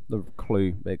 how the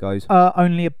clue bit goes.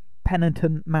 Only a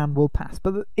penitent man will pass.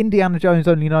 But Indiana Jones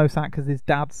only knows that because his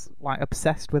dad's like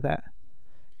obsessed with it.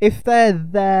 If they're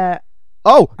there,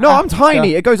 Oh no, I'm after-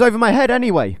 tiny. It goes over my head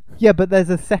anyway. yeah, but there's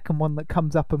a second one that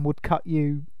comes up and would cut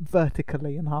you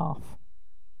vertically in half.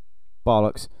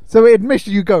 Bollocks. So it admits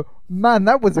you go, man,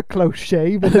 that was a close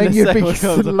shave, and then The you'd second be one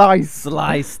comes up. sliced.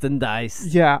 Sliced and diced.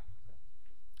 Yeah.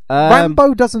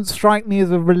 Rambo doesn't strike me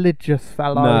as a religious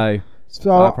fellow. No. I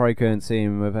So probably couldn't see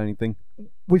him with anything.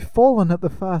 we've fallen at the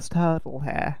first hurdle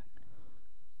here.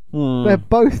 Hmm. They're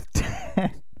both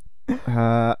dead.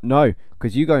 No,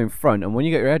 because you go in front, and when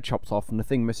you get your head chopped off and the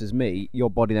thing misses me, your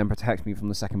body then protects me from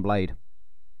the second blade.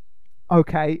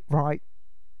 Okay, right.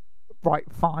 Right,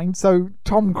 fine. So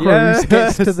Tom Cruise Yes.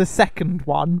 gets to the second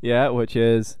one, Yeah, which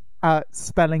is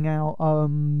spelling out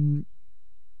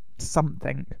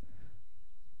something.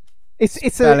 It's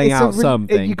Spelling out a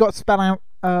something. you got to spell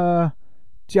out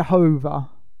Jehovah,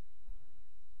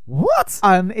 what?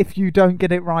 and if you don't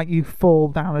get it right, you fall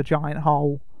down a giant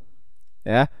hole.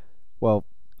 Yeah. Well,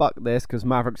 fuck this, because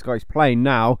Maverick's got his plane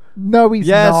now. No, he's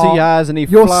Yes, not. he has, and he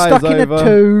You're flies stuck over. in a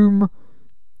tomb.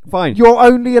 Fine. You're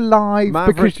only alive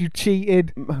Maverick- because you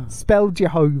cheated. Spell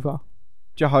Jehovah.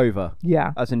 Jehovah,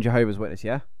 Yeah, as in Jehovah's Witness.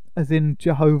 Yeah. as in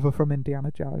Jehovah from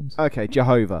Indiana Jones. Okay,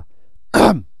 Jehovah.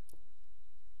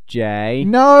 J.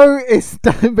 No, it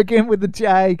doesn't begin with the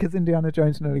J because Indiana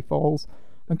Jones nearly falls.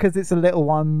 And because it's a little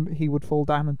one, he would fall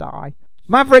down and die.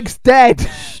 Maverick's dead!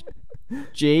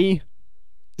 G.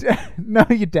 No,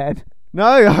 you're dead.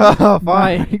 No.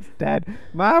 Fine. Maverick's dead.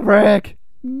 Maverick.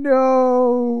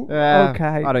 No! Yeah, Okay,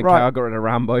 I don't right. care. I got rid of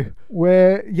Rambo.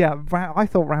 I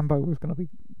thought Rambo was going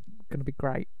to be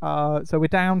great. So we're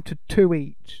down to 2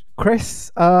 each.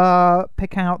 Chris,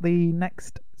 pick out the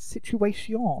next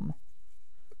situation.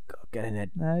 Get in there.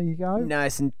 There you go.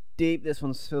 Nice and deep. This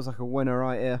one feels like a winner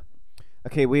right here.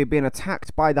 Okay, we're being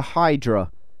attacked by the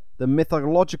Hydra, the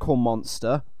mythological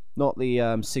monster, not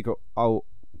the secret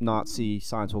Nazi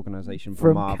science organization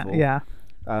from Marvel. Yeah.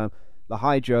 The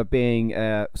Hydra being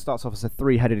starts off as a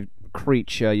 3-headed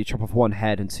creature. You chop off one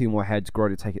head, and 2 more heads grow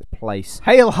to take its place.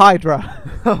 Hail Hydra!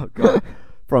 Oh god!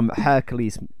 From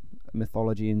Hercules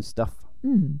mythology and stuff.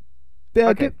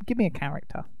 Okay. Give me a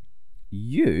character.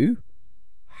 You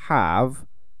have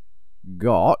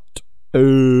got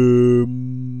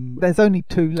There's only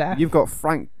 2 left. you've got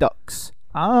Frank Dux.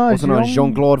 Ah, Also known as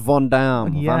Jean-Claude Van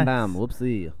Damme. Yes. Van Damme,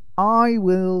 whoopsie. I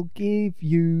will give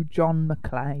you John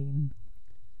McClane.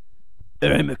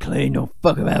 There ain't McLean, don't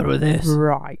fuck about with this.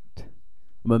 Right.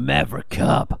 I'm a maverick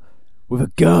cop with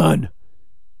a gun.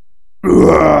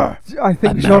 I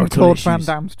think And Jean-Claude marital Van issues.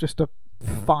 Damme's just a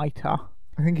fighter.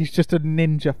 I think he's just a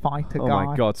ninja fighter Oh guy.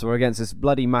 my god, so we're against this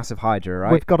bloody massive Hydra,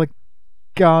 right? We've got a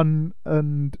gun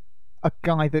and a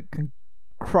guy that can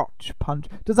crotch punch.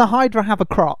 Does a Hydra have a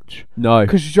crotch? No.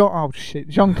 Because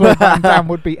Jean-Claude Van Damme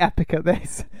would be epic at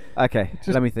this. Okay, Just-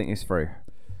 let me think this through.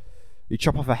 You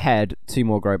chop off a head, 2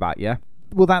 more grow back, yeah?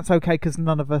 Well, that's okay because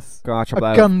none of us. Go on, I'll chop A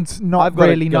that off. gun's not I've got a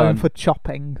really known gun. for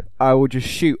chopping. I will just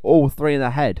shoot all 3 in the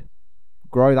head.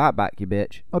 Grow that back, you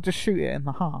bitch. I'll just shoot it in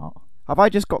the heart. Have I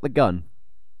just got the gun?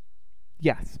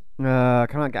 Yes. Can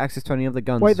I get access to any of the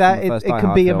guns? Wait, from there. the first it Die can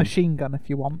Hard be a film? machine gun if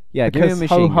you want. Yeah, give me a because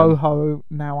machine ho gun. ho.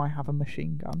 Now I have a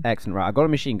machine gun. Excellent, right? I got a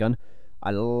machine gun.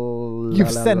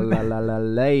 You've sent-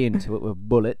 lay into it with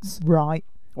bullets. Right.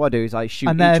 What I do is I shoot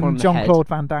And each one then in the head. Jean-Claude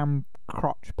Van Damme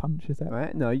crotch punches it.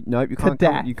 Right? No, you To can't.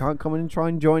 death. You can't come in and try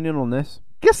and join in on this.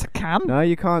 Yes, I can. No,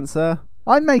 you can't, sir.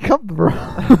 I make up the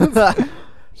rules.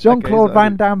 Jean-Claude so-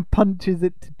 Van Damme punches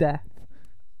it to death.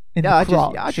 In Yeah, the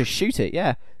crotch. I just shoot it.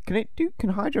 Yeah. Can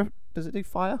Hydra? Does it do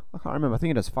fire? I can't remember. I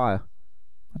think it does fire.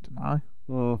 I don't know.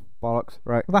 Oh bollocks!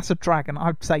 Right. Well, that's a dragon.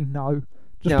 I'd say no.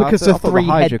 Just Yeah, because I the thought 3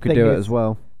 Hydra head could thing do it is, as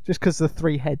well. Just because the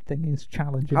 3 head thing is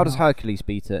challenging. How does enough. Hercules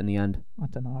beat it in the end? I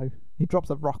don't know. He drops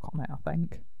a rock on it, I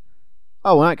think.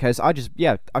 Oh, in that case, I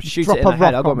shoot drop it in a the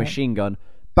head. rock I've got a on it. machine gun.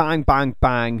 Bang, bang,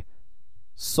 bang.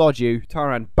 Sod you. Turn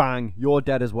around. Bang. You're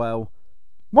dead as well.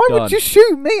 Why Done. would you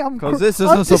shoot me? Because this is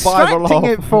I'm a survival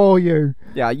distracting of. it for you.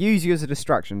 Yeah, I use you as a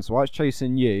distraction, so I was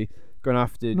chasing you. Gonna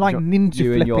have to Like ninja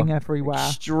you in your flipping everywhere.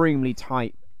 extremely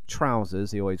tight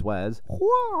trousers he always wears.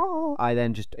 Whoa. I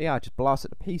then just blast it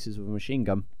to pieces with a machine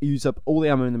gun. Use up all the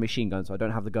ammo in the machine gun, so I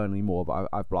don't have the gun anymore. But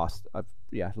I've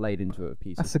laid into it with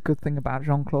pieces. That's a good thing about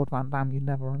Jean-Claude Van Damme. You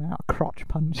never run out of crotch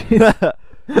punches.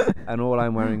 And all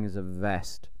I'm wearing is a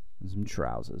vest and some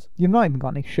trousers. You've not even got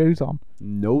any shoes on.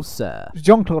 No sir.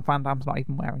 Jean-Claude Van Damme's not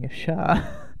even wearing a shirt.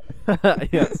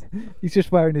 Yes. He's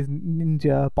just wearing his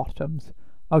ninja bottoms.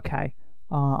 Okay.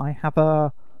 I have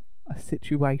a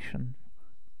situation.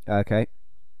 Okay.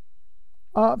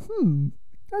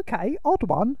 Okay, odd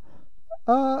one.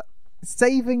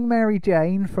 Saving Mary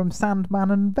Jane from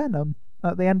Sandman and Venom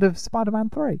at the end of Spider-Man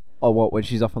 3. Oh, what? When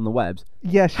she's off on the webs?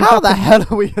 Yeah, she's How up the in- hell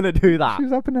are we gonna do that?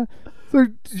 She's up in a. So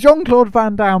Jean-Claude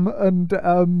Van Damme and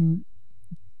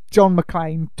John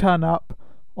McClane turn up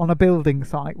on a building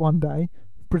site one day,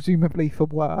 presumably for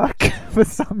work for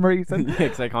some reason. Yeah,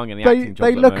 because they can't get any acting jobs. They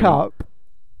at the look moment. up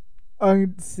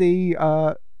and see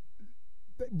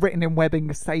written in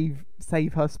webbing, save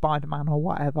her Spider-Man or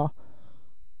whatever.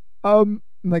 And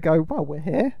they go, well, we're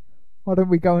here. Why don't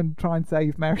we go and try and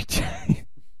save Mary Jane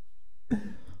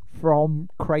from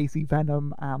crazy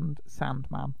Venom and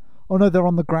Sandman? Oh no, they're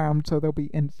on the ground, so they'll be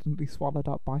instantly swallowed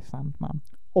up by Sandman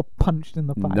or punched in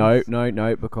the face.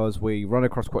 No, because we run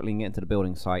across quickly and get into the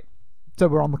building site. So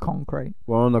we're on the concrete.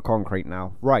 We're on the concrete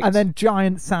now, right? And then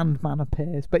giant Sandman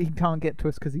appears, but he can't get to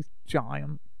us because he's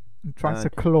giant and tries to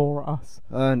claw at us.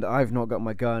 And I've not got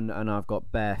my gun, and I've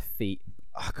got bare feet.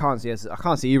 I can't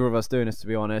see either of us doing this, to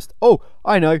be honest. Oh,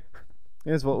 I know.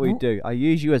 Here's what we do. I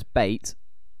use you as bait.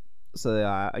 So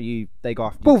they go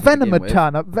after you. Well, to Venom begin would with.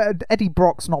 turn up. Eddie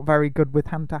Brock's not very good with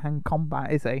hand-to-hand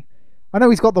combat, is he? I know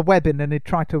he's got the webbing and he'd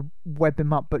try to web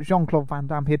him up, but Jean-Claude Van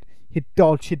Damme, he'd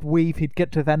dodge, he'd weave, he'd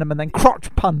get to Venom and then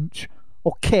crotch punch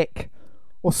or kick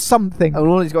or something. And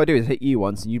all he's got to do is hit you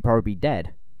once, and you'd probably be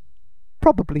dead.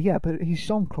 Probably, yeah, but he's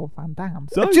Jean-Claude Van Damme.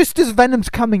 So? Just as Venom's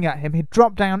coming at him, he'd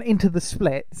drop down into the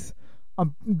splits.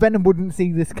 Venom wouldn't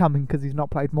see this coming because he's not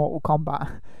played Mortal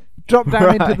Kombat. Drop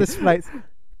down into the splits,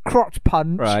 crotch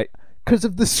punch. Right. Because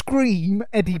of the scream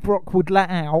Eddie Brock would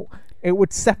let out, it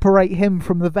would separate him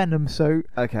from the Venom suit.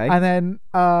 Okay. And then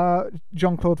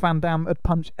Jean-Claude Van Damme would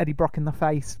punch Eddie Brock in the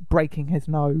face, breaking his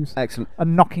nose. Excellent.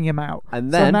 And knocking him out.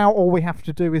 And so then now all we have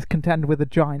to do is contend with a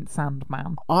giant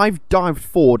Sandman. I've dived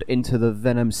forward into the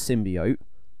Venom symbiote.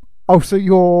 Oh, so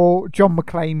you're John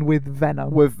McClane with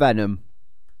Venom. With Venom.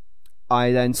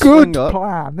 I then Good swing up.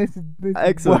 plan. This is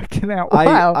Excellent. working out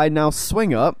well. I now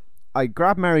swing up. I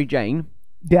grab Mary Jane,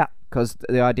 Yeah. because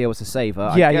the idea was to save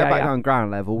her. Yeah, I get yeah, her back yeah. down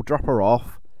ground level, drop her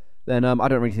off. Then I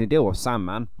don't really need to deal with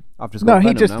Sandman. I've just No, got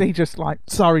he Venom now. just like,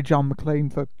 sorry, John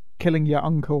McClane, for killing your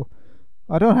uncle.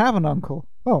 I don't have an uncle.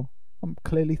 Oh, I'm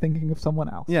clearly thinking of someone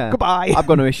else. Yeah. Goodbye. I've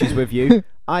got no issues with you.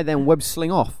 I then web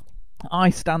sling off. I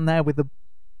stand there with the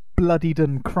bloodied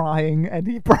and crying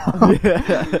Eddie Brock.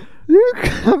 You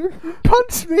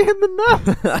punched me in the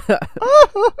nose.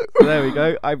 So there we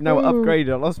go. I've now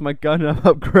upgraded. I lost my gun. I've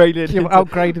upgraded. You've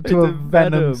upgraded to a into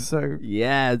Venom suit.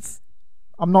 Yes.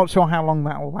 I'm not sure how long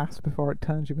that will last before it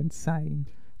turns you insane.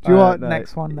 Do you want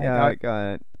next one? There you Yeah, go.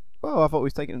 got it. Well, I thought we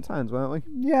was taking it in turns, weren't we?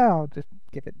 Yeah, I'll just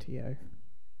give it to you.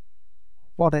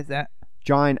 What is it?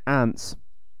 Giant ants.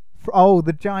 Oh,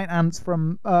 the giant ants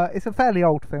from. It's a fairly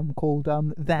old film called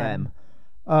Them.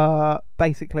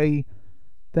 Basically,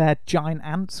 they're giant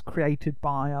ants created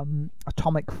by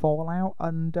atomic fallout,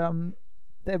 and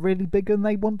they're really big and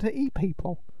they want to eat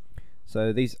people.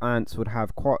 So these ants would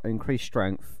have quite increased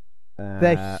strength.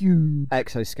 They're huge.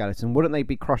 Exoskeleton. Wouldn't they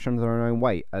be crushed under their own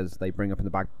weight, as they bring up in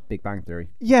the Big Bang Theory?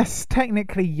 Yes,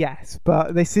 technically yes,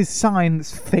 but this is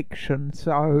science fiction,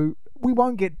 so we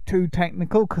won't get too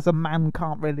technical because a man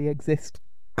can't really exist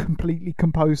completely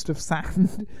composed of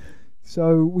sand.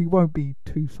 So we won't be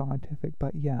too scientific,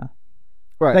 but yeah,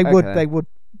 Right. they would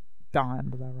die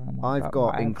under their own weight. I've but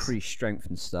got whatevs. increased strength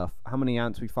and stuff. How many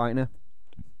ants we fighting here?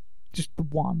 Just the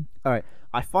one All right.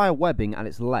 I fire webbing at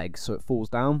its legs so it falls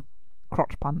down.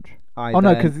 crotch punch. I No,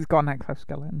 then- because it's got an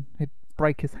exoskeleton. He'd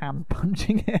break his hand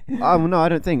punching it. Oh no, I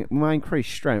don't think. With my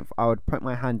increased strength, I would put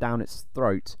my hand down its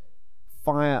throat,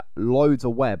 fire loads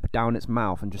of web down its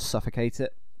mouth, and just suffocate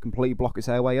it. Completely block its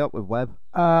airway up with web.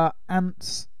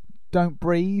 Ants don't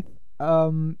breathe.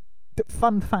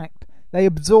 Fun fact: they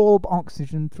absorb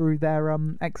oxygen through their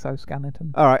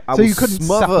exoskeleton. All right, I So will you couldn't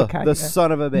smother suffocate the it.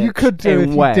 son of a bitch. You could do in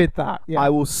if web. you did that. Yeah. I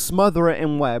will smother it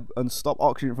in web and stop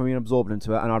oxygen from being absorbed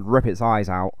into it, and I'd rip its eyes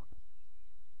out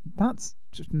That's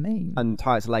just mean. and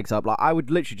tie its legs up. Like I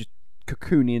would literally just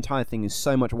cocoon the entire thing in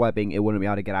so much webbing it wouldn't be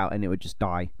able to get out and it would just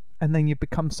die. And then you'd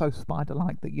become so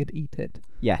spider-like that you'd eat it.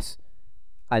 Yes.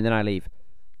 And then I leave.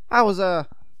 How was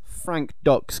Frank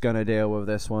Dux going to deal with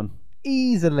this one?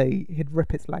 Easily, he'd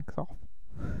rip its legs off.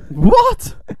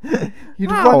 What?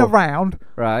 You'd How? run around.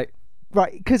 Right.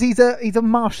 Right, because he's a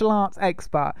martial arts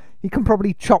expert. He can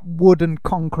probably chop wood and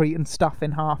concrete and stuff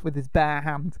in half with his bare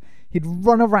hands. He'd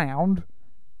run around.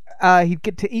 He'd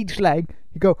get to each leg.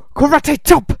 He'd go, karate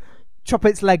chop! Chop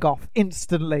its leg off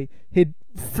instantly. He'd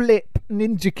flip,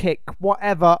 ninja kick,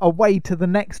 whatever, away to the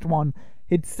next one.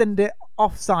 He'd send it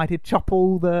offside. He'd chop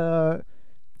all the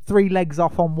 3 legs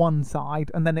off on one side,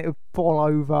 and then it would fall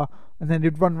over. And then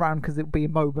he'd run around because it would be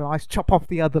immobilised, chop off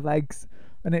the other legs,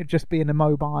 and it'd just be an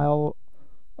immobile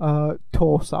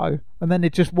torso. And then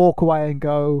he'd just walk away and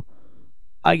go,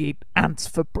 I eat ants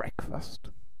for breakfast.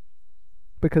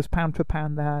 Because pound for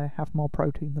pound they have more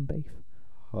protein than beef.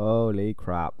 Holy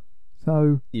crap.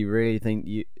 So You really think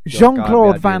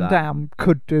Jean-Claude Van Damme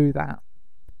could do that.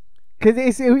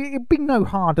 Because it'd be no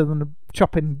harder than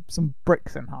chopping some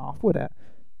bricks in half, would it?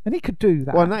 And he could do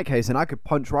that. Well, in that case, then I could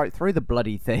punch right through the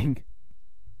bloody thing.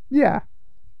 Yeah.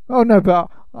 Oh no, but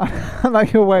I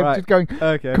like your way of just going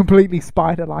completely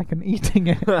spider-like and eating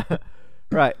it.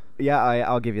 Right. Yeah,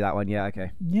 I'll give you that one. Yeah,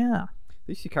 okay. Yeah.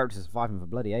 These 2 characters are surviving for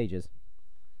bloody ages.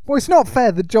 Well, it's not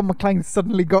fair that John McClane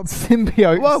suddenly got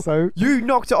symbiotes. Well, so you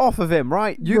knocked it off of him,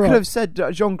 right? You could have said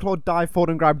Jean-Claude dived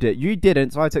forward and grabbed it. You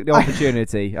didn't, so I took the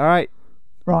opportunity. All right.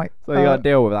 Right. So you got to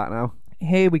deal with that now.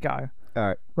 Here we go. All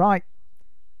right. Right.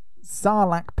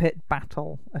 Sarlacc Pit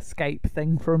battle escape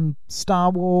thing from Star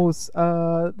Wars,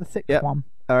 the 6th one.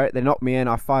 All right. They knocked me in.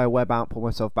 I fire web out, pull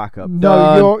myself back up.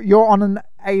 No, Done. you're on an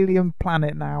alien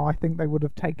planet now. I think they would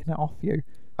have taken it off you.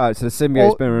 All right. So the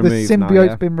symbiote's been removed. The symbiote's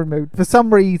now, been removed for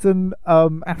some reason.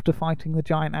 After fighting the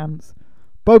giant ants,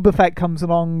 Boba Fett comes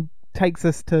along, takes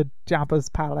us to Jabba's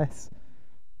palace.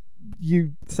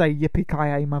 You say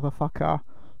yippee-ki-yay, motherfucker.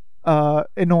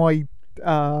 Annoy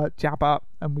Jabba,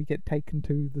 and we get taken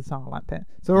to the Sarlacc Pit.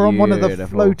 So we're on one of the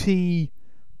floaty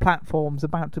platforms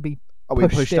about to be we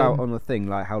pushed in. out on the thing,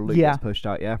 like how Luke gets pushed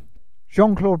out, yeah?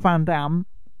 Jean-Claude Van Damme,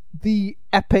 the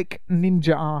epic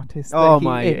ninja artist that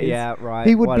he is, yeah, right.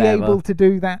 he would be able to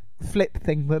do that flip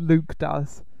thing that Luke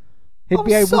does. He'd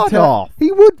be able sod to. off.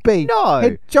 He would be. No.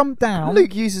 He'd jump down.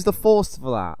 Luke uses the Force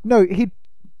for that. No, he'd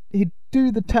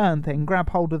do the turn thing, grab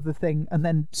hold of the thing, and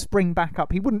then spring back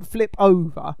up. He wouldn't flip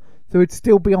over, so he'd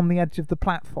still be on the edge of the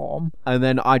platform. And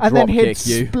then I and drop then he'd kick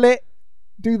you.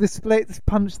 Do the splits,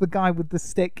 punch the guy with the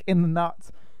stick in the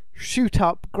nuts, shoot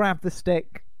up, grab the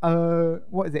stick.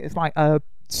 What is it? It's like a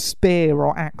spear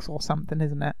or axe or something,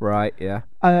 isn't it? Right, yeah.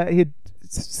 He'd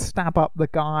stab up the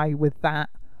guy with that.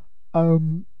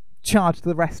 Charge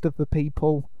the rest of the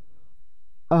people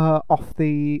off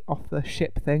the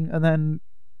ship thing, and then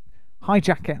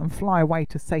hijack it and fly away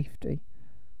to safety.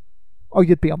 Oh,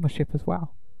 you'd be on the ship as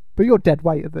well, but you're dead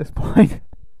weight at this point.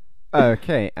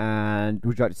 Okay, and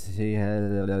would you like to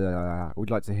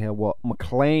hear what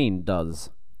McClane does?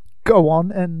 Go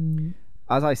on. And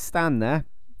as I stand there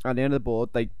at the end of the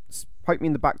board, they poke me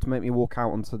in the back to make me walk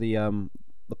out onto the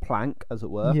plank, as it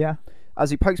were. Yeah. As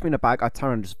he pokes me in the back, I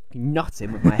turn and just nut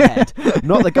him with my head.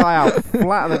 Knock the guy out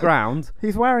flat on the ground.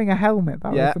 He's wearing a helmet,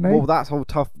 though, yeah, isn't he? well, that's how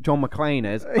tough John McClane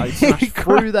is. I smash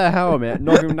through their helmet,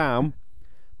 knock him down.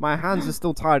 My hands are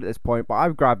still tied at this point, but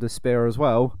I've grabbed a spear as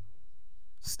well.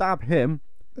 Stab him,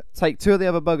 take 2 of the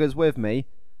other buggers with me.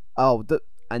 And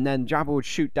then Jabba would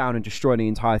shoot down and destroy the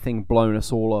entire thing, blowing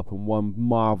us all up in one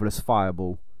marvellous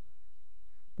fireball.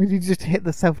 Would you just hit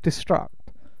the self-destruct?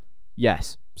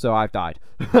 Yes, so I've died.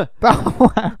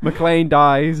 Oh, McClane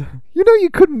dies. You know you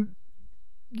couldn't.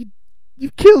 You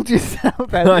killed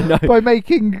yourself then I know. by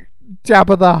making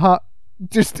Jabba the Hutt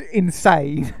just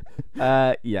insane.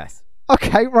 Yes.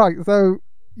 Okay, right. So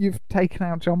you've taken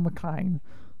out John McClane.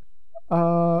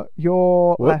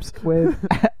 You're left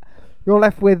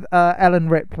with Ellen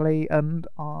Ripley, and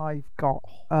I've got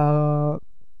I'm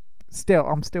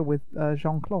still with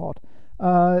Jean-Claude.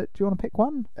 Do you want to pick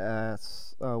one?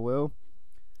 Yes, I will.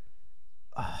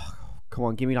 Oh, come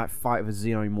on, give me like Fight of a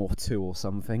Xenomorph 2 or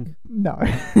something. No.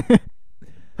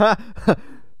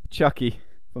 Chucky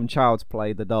from Child's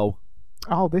Play, the doll.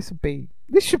 Oh, this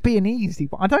should be an easy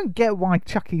one. I don't get why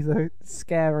Chucky's a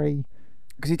scary.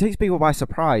 Because he takes people by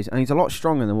surprise, and he's a lot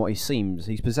stronger than what he seems.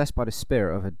 He's possessed by the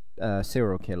spirit of a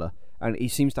serial killer, and he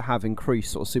seems to have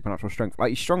increased sort of supernatural strength. Like,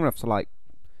 he's strong enough to like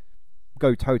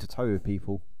go toe to toe with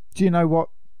people. Do you know what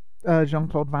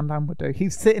Jean-Claude Van Damme would do?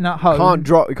 He's sitting at home.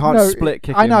 He can't split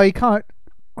kick him. I know he can't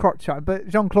crotch shot, but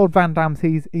Jean-Claude Van Damme's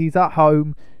he's at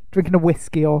home drinking a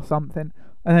whiskey or something,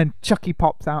 And then Chucky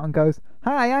pops out and goes,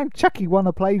 "Hi, I'm Chucky,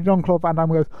 wanna play?" Jean-Claude Van Damme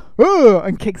goes, "Ugh,"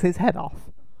 and kicks his head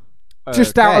off.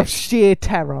 Just out of sheer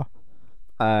terror.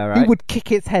 Right. He would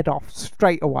kick its head off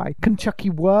straight away. Can Chucky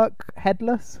work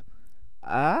headless?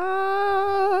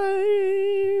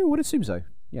 I would assume so.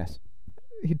 Yes.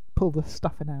 He'd pull the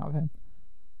stuffing out of him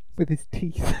with his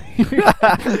teeth.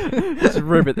 Just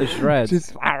rip it to shreds.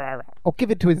 Just, or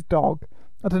give it to his dog.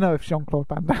 I don't know if Jean-Claude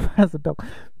Van Damme has a dog.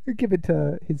 Give it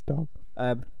to his dog.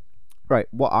 Right,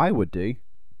 what I would do...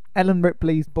 Ellen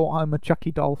Ripley's brought home a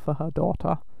Chucky doll for her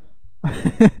daughter.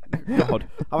 God.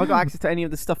 Have I got access to any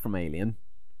of the stuff from Alien?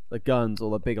 The guns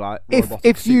or the big robotic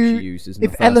if suit she uses in the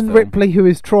first Ellen film? Ripley, who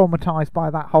is traumatised by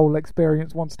that whole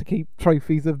experience, wants to keep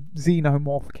trophies of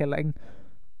xenomorph killing...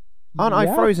 Aren't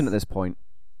I frozen at this point?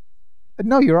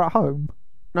 No, you're at home.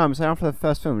 No, I'm saying after the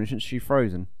first film, isn't she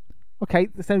frozen? Okay,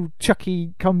 so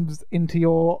Chucky comes into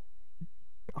your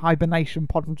hibernation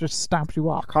pod and just stabs you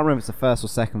up. I can't remember if it's the first or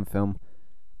second film.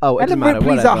 Oh, it Ellen doesn't matter.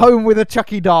 Ripley's Whatever. at home with a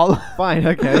Chucky doll. Fine,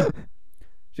 okay.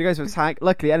 She goes to attack.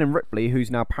 Luckily, Ellen Ripley, who's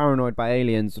now paranoid by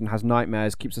aliens and has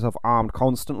nightmares, keeps herself armed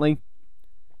constantly.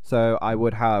 So I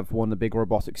would have one of the big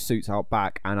robotic suits out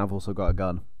back, and I've also got a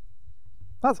gun.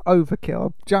 That's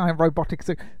overkill. A giant robotic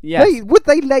suit. Yes. Would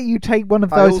they let you take one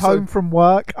of I those also- home from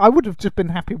work? I would have just been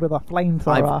happy with a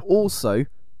flamethrower. I've also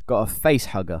got a face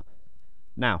hugger.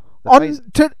 Now,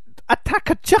 To attack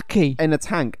a Chucky. in a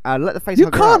tank, let the face You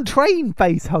hugger can't out. train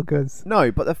face huggers.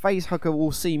 No, but the face hugger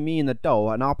will see me and the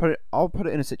doll, and I'll put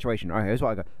it in a situation. Right, here's what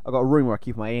I got. I got a room where I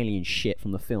keep my alien shit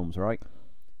from the films. Right,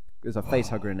 there's a face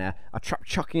hugger in there. I trap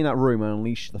Chucky in that room and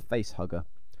unleash the face hugger.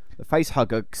 The face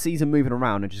hugger sees him moving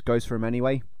around and just goes for him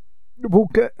anyway. Well,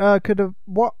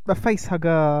 the face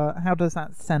hugger? How does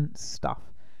that sense stuff?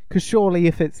 Because surely,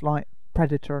 if it's like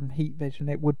Predator and heat vision,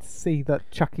 it would see that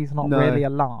Chucky's not No. really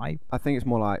alive. I think it's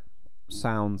more like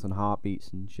sounds and heartbeats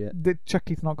and shit.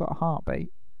 Chucky's not got a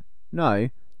heartbeat. No,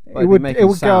 but It if would- you're making it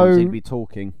would sounds, go- he'd be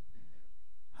talking.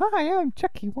 Hi, I'm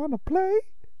Chucky. Wanna play?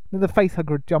 Then the face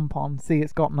hugger would jump on, see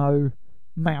it's got no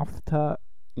mouth to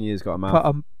He has got a put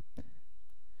mouth. a.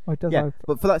 Oh, it does. Yeah,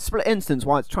 but for that split instance,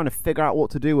 while it's trying to figure out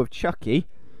what to do with Chucky,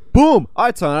 boom!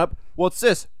 I turn up. What's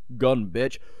this? Gun,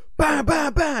 bitch! Bang,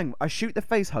 bang, bang! I shoot the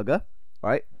face hugger,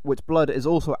 right? Which blood is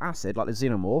also acid, like the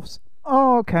xenomorphs.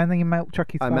 Oh, okay. And then you melt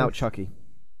Chucky's I face. melt Chucky.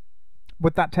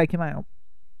 Would that take him out?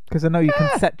 Because I know you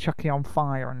can set Chucky on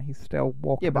fire and he's still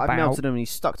walking Yeah, but about. I've melted him and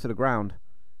he's stuck to the ground.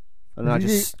 And then I You-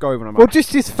 just go over and I'm Well, like,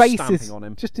 just his face stamping is on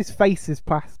him. just his face is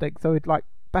plastic, so he'd like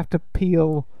have to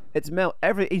peel. It's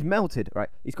he's melted, right?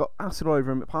 He's got acid all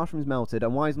over him, part from him's melted,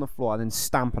 and while he's on the floor, I then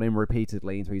stamp on him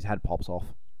repeatedly until his head pops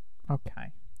off.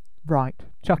 Okay, right,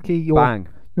 Chucky, you're Bang.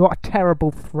 a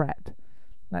terrible threat.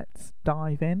 Let's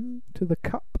dive in to the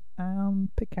cup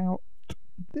and pick out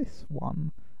this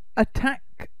one.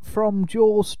 Attack from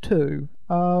Jaws 2.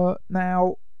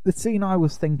 Now the scene I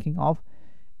was thinking of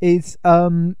is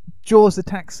Jaws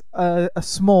attacks a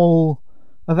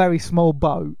very small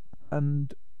boat,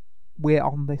 and we're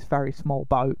on this very small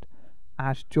boat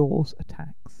as Jaws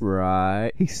attacks.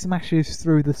 Right. He smashes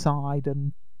through the side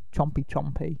and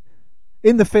chompy.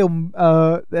 In the film,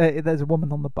 there's a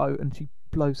woman on the boat and she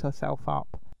blows herself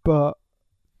up. But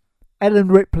Ellen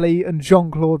Ripley and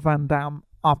Jean-Claude Van Damme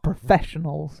are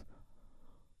professionals.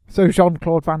 So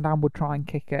Jean-Claude Van Damme would try and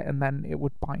kick it, and then it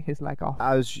would bite his leg off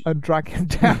and drag him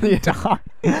down and die.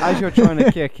 As you're trying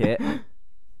to kick it,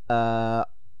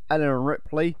 Ellen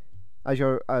Ripley,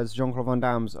 as Jean-Claude Van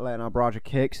Damme's letting Abraja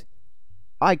kicks,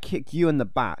 I kick you in the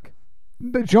back.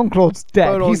 But Jean-Claude's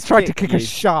dead. Don't He's tried to kick kick a you.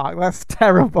 shark. That's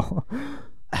terrible.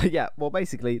 Yeah, well,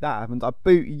 basically that happens. I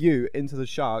boot you into the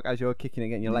shark as you're kicking it,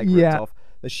 getting your leg Yeah. ripped off.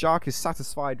 The shark is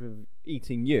satisfied with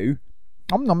eating you,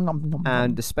 Nom, nom, nom, nom, and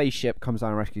nom. the spaceship comes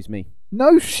down and rescues me.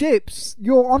 No ships.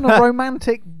 You're on a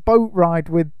romantic boat ride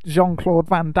with Jean-Claude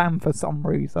Van Damme for some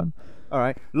reason. All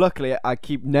right. Luckily, I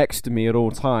keep next to me at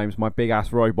all times my big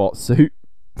ass robot suit.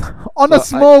 On a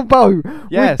small boat.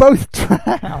 Yes. We both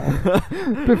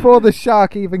drown before the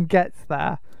shark even gets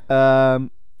there. Oh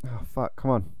fuck!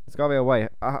 Come on, there's gotta be a way.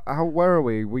 Where are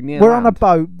we? We near. We're on a land.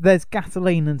 boat. There's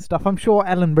gasoline and stuff. I'm sure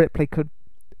Ellen Ripley could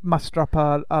muster up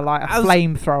a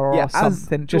flamethrower or as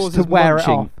something just Jaws to is wear it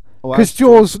munching- off. or Because as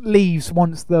Jaws leaves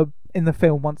once the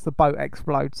boat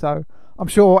explodes. So I'm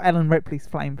sure Ellen Ripley's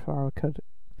flamethrower could,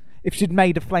 if she'd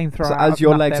made a flamethrower. So out as of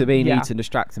your legs nothing, are being yeah, eaten,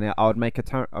 distracting it, I would make a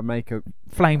flamethrower,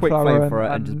 quick flame for it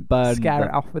and and just burn scare the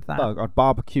it off with that. bug. I'd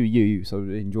barbecue you so it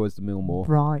enjoys the meal more,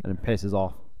 Right. and it pisses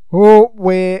off. Oh,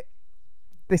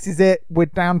 this is it. We're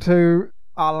down to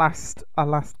our last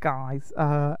guys.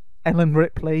 Ellen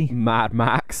Ripley Mad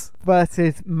Max.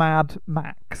 versus Mad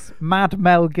Max. Mad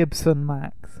Mel Gibson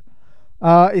Max.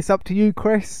 It's up to you,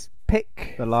 Chris.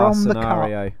 Pick The last from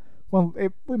scenario. the cut. Well,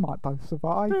 we might both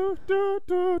survive.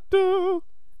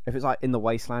 If it's like in the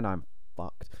wasteland, I'm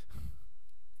fucked.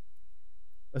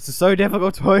 This is so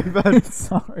difficult to open.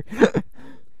 Sorry.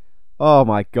 Oh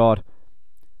my god.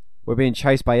 We're being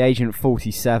chased by Agent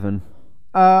 47.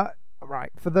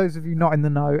 Right. For those of you not in the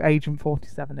know, Agent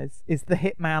 47 is the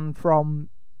hitman from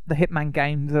the Hitman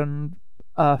games and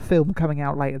film coming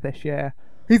out later this year.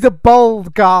 He's a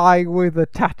bald guy with a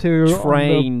tattoo.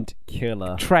 Trained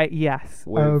killer. Yes.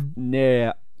 With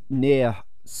near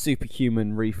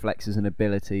superhuman reflexes and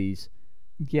abilities.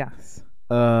 Yes.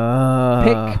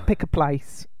 Pick a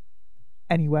place.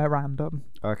 Anywhere random.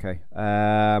 Okay.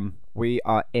 We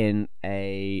are in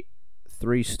a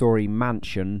 3-story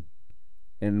mansion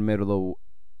in the middle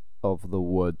of the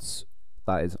woods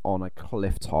that is on a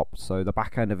cliff top. So the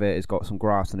back end of it has got some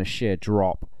grass and a sheer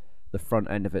drop. The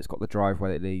front end of it's got the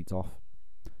driveway that leads off.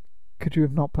 Could you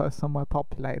have not put us somewhere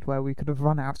populated where we could have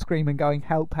run out screaming, going,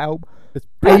 help, help? It's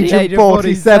Agent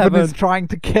 47 is trying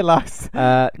to kill us.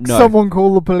 No. Someone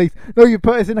call the police. No, you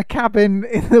put us in a cabin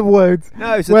in the woods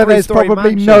No, it's a where there's 3-story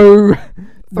probably mansion. no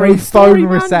Three-story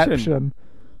phone mansion. reception.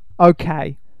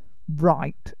 Okay,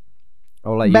 right.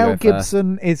 I'll let you Mel go first.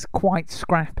 Gibson is quite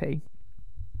scrappy.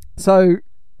 So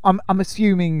I'm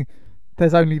assuming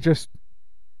there's only just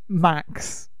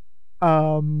Max,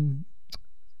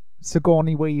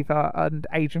 Sigourney Weaver and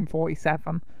Agent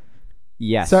 47.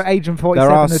 Yes. So Agent 47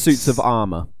 there are is- suits of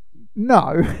armour.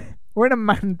 No, we're in a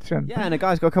mansion. Yeah, and a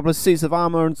guy's got a couple of suits of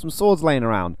armour and some swords laying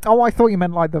around. Oh, I thought you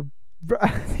meant like the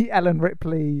Ellen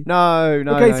Ripley. No.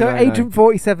 Okay, so no. Agent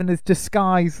 47 is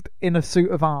disguised in a suit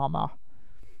of armour.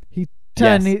 He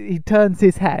turns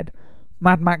his head.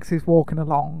 Mad Max is walking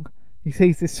along. He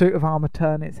sees this suit of armour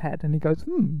turn its head and he goes,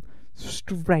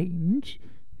 strange.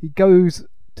 He goes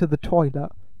to the toilet.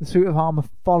 The suit of armour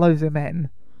follows him in.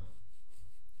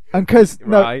 And because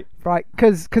the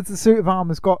suit of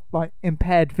armour's got like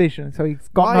impaired vision, so he's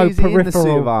got Why no is he peripheral. in the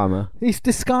suit of armour? He's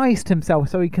disguised himself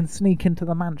so he can sneak into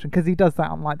the mansion because he does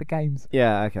that on like the games.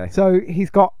 Yeah, okay. So he's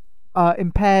got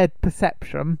impaired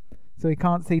perception, so he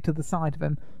can't see to the side of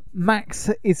him. Max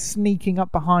is sneaking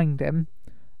up behind him,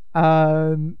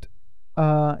 and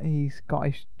he's got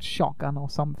a shotgun or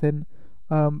something.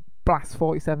 Blasts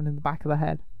 47 in the back of the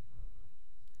head.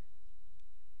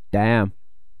 Damn.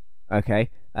 Okay.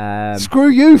 Screw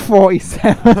you,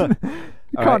 47. You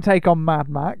All can't right. take on Mad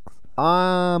Max.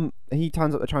 He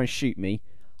turns up to try and shoot me.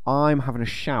 I'm having a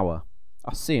shower.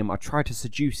 I see him. I try to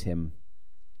seduce him.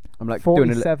 I'm like doing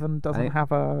 47 doesn't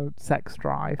have a sex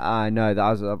drive. I know that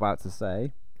I was about to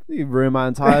say. You ruined my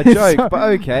entire joke, but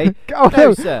okay. Oh,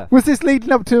 No, sir. Was this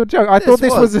leading up to a joke? I thought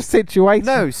this was a situation.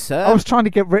 No, sir. I was trying to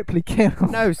get Ripley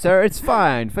killed. No, sir. It's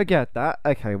fine. Forget that.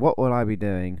 Okay, what will I be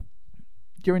doing?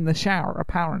 You're in the shower,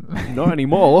 apparently. Not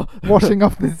anymore. Washing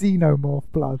off the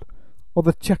xenomorph blood. Or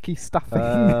the Chucky stuffing.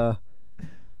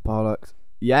 Bollocks.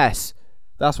 Yes,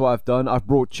 that's what I've done. I've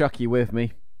brought Chucky with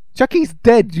me. Chucky's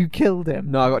dead, you killed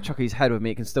him. No, I got Chucky's head with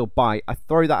me. It can still bite. I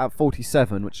throw that at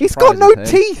 47, which He's got no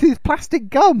surprises him. teeth, he's plastic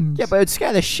gums. Yeah, but it'd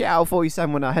scare the shit out of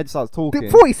 47 when our head starts talking.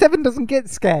 47 doesn't get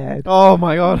scared. Oh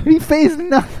my god. He fears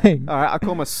nothing. Alright, I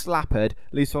call him a slaphead.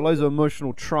 Leads to loads of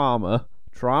emotional trauma.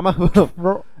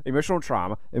 Emotional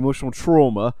trauma.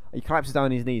 He collapses down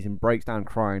on his knees and breaks down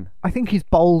crying. I think he's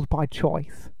bold by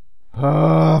choice.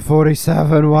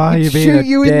 47, why are you He'd being shoot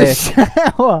you in the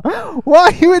shower. Why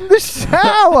are you in the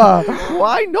shower?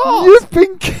 Why not? You've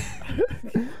been...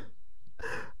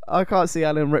 I can't see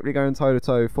Ellen Ripley going toe to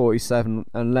toe 47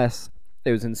 unless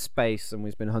it was in space and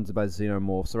we've been hunted by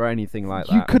xenomorphs or anything like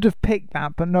that. You could have picked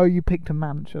that, but no, you picked a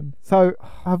mansion. So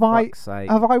have I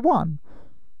won?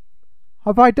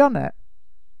 Have I done it?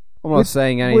 I'm not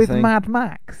saying anything. With Mad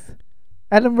Max.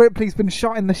 Ellen Ripley's been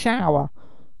shot in the shower.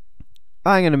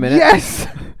 Hang on a minute. Yes!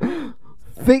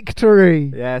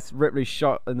 Victory! Yes, Ripley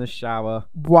shot in the shower.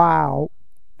 Wow.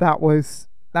 That was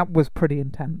pretty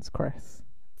intense, Chris.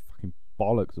 Fucking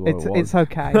bollocks. What it was. It's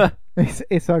okay.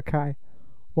 it's okay.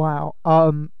 Wow.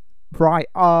 Right.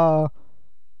 I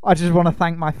just want to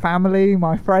thank my family,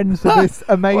 my friends for this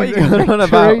amazing What are you going on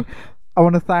victory. about? I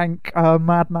want to thank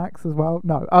Mad Max as well.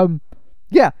 No.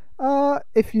 Yeah.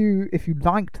 If you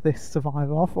liked this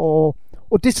survival off or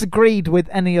disagreed with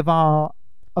any of our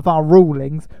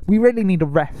rulings, we really need a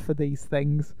ref for these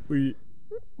things. We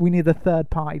need a third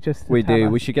party just to We tell do.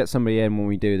 us. We should get somebody in when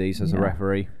we do these as a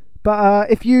referee. But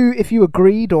if you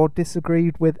agreed or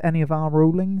disagreed with any of our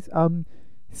rulings,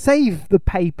 save the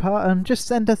paper and just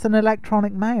send us an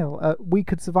electronic mail at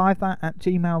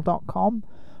wecouldssurvivethat@gmail.com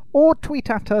or tweet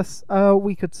at us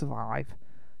we could survive.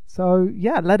 So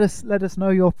yeah, let us know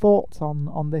your thoughts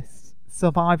on this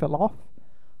survival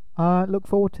off. Look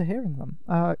forward to hearing them.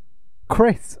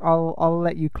 Chris, I'll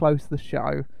let you close the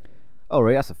show. Oh,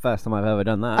 really? That's the first time I've ever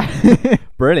done that.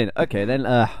 Brilliant. Okay, then,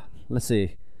 let's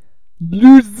see.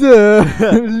 Loser!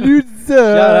 Loser!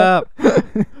 Shut up!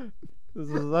 This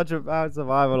is such a bad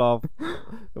survival off.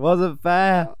 It wasn't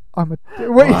fair.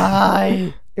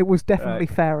 Why? It was definitely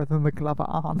fairer than the Glover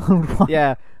Arnold one.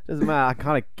 Yeah, doesn't matter. I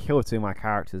kind of killed two of my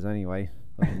characters anyway.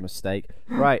 That was a mistake.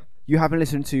 Right, you have been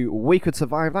listening to We Could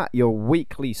Survive That, your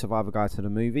weekly survival guide to the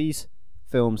movies,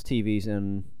 films, TVs,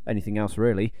 and anything else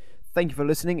really. Thank you for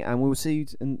listening, and we will see you.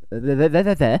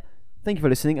 Thank you for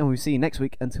listening, and we'll see you next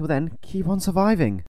week. Until then, keep on surviving.